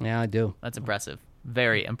shirt, Yeah, I do. that's impressive.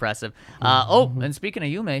 Very impressive. And speaking of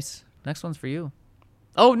you, Mace, next one's for you.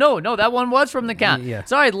 Oh, no, that one was from the count. Yeah.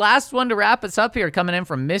 Sorry, last one to wrap us up here, coming in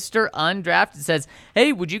from Mr. Undrafted. It says,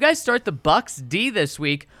 hey, would you guys start the Bucks D this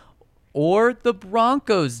week or the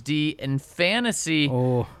Broncos D in fantasy?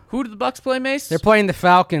 Oh. Who do the Bucks play, Mace? They're playing the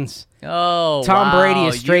Falcons. Oh, Tom wow, Brady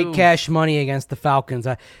is straight you- cash money against the Falcons.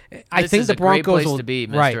 I This think is the a great Broncos place will to be,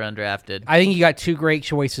 Mr. Right. Undrafted. I think you got two great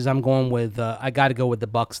choices. I'm going with. I got to go with the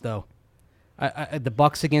Bucks though. The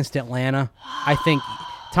Bucks against Atlanta. I think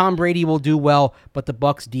Tom Brady will do well, but the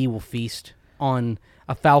Bucks D will feast on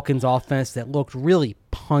a Falcons offense that looked really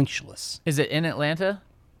punchless. Is it in Atlanta?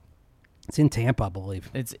 It's in Tampa, I believe.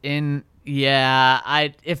 It's in,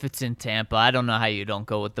 if it's in Tampa, I don't know how you don't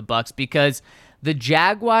go with the Bucks, because the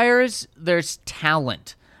Jaguars, there's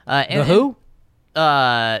talent. The who?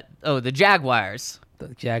 The Jaguars. The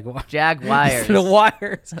Jaguars. The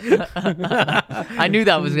Wires. I knew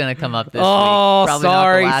that was going to come up this week. Probably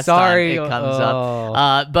sorry, not the last sorry. time it comes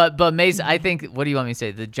up. But Mason, I think, what do you want me to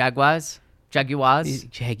say? The Jaguars? Jaguars?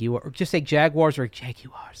 Jaguar. Just say Jaguars or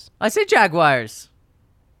Jaguars. I say Jaguars.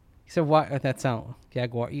 You said what? That sound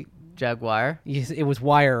Jaguar. Jaguar. It was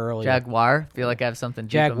Wire earlier. Jaguar. Feel like I have something.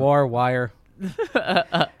 Jaguar, Wire.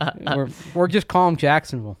 We're just calling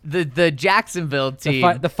Jacksonville. The Jacksonville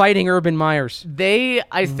team. The Fighting Urban Myers. They,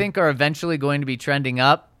 I think, are eventually going to be trending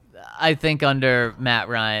up. I think under Matt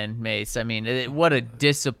Ryan, Mace. I mean, what a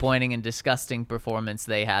disappointing and disgusting performance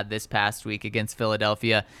they had this past week against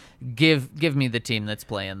Philadelphia. Give me the team that's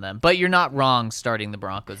playing them. But you're not wrong starting the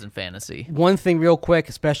Broncos in fantasy. One thing real quick,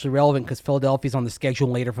 especially relevant because Philadelphia's on the schedule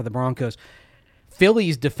later for the Broncos.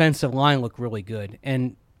 Philly's defensive line looked really good.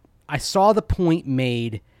 And I saw the point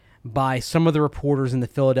made by some of the reporters in the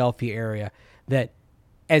Philadelphia area that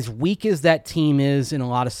as weak as that team is in a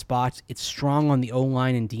lot of spots, it's strong on the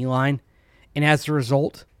O-line and D-line. And as a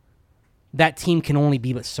result, that team can only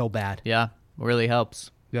be but so bad. Yeah, really helps.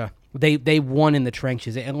 Yeah. They won in the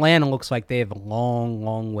trenches. Atlanta looks like they have a long,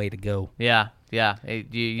 long way to go. Yeah.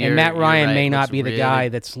 And Matt Ryan may not be the guy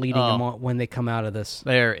that's leading them on when they come out of this.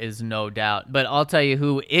 There is no doubt. But I'll tell you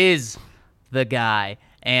who is the guy.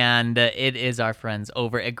 And it is our friends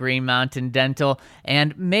over at Green Mountain Dental.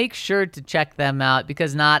 And make sure to check them out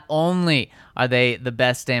because not only are they the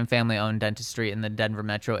best damn family-owned dentistry in the Denver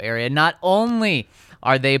metro area, not only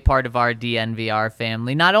are they part of our DNVR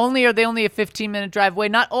family, not only are they only a 15-minute drive away,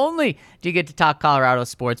 not only do you get to talk Colorado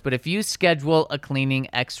sports, but if you schedule a cleaning,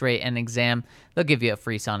 x-ray, and exam, they'll give you a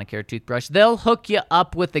free Sonicare toothbrush. They'll hook you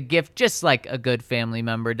up with a gift just like a good family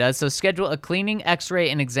member does. So schedule a cleaning, x-ray,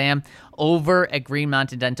 and exam over at Green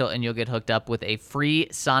Mountain Dental, and you'll get hooked up with a free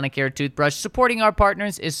Sonicare toothbrush. Supporting our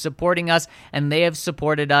partners is supporting us, and they have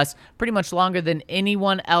supported us pretty much longer than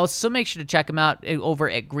anyone else. So make sure to check them out over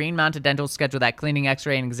at Green Mountain Dental. Schedule that cleaning,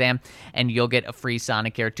 x-ray, and exam, and you'll get a free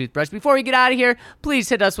Sonicare toothbrush. Before we get out of here, please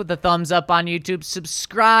hit us with a thumbs up on YouTube.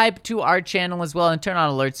 Subscribe to our channel as well, and turn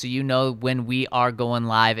on alerts so you know when we are going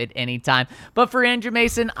live at any time. But for Andrew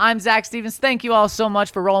Mason, I'm Zach Stevens. Thank you all so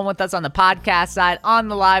much for rolling with us on the podcast side, on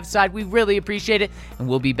the live side. We really appreciate it, and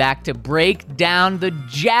we'll be back to break down the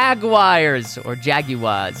Jaguars or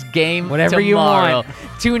Jaguars game whatever tomorrow. You want.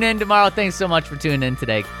 Tune in tomorrow. Thanks so much for tuning in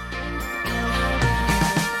today.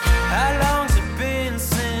 How long's it been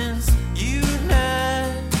since you and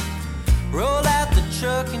I rolled out the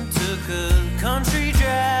truck and took a country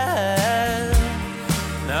drive?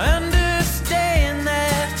 Now I understand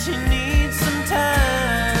that you need some time.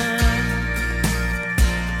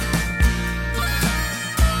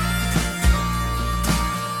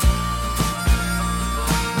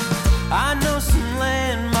 I know some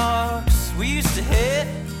landmarks we used to hit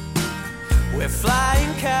where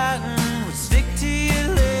flying cotton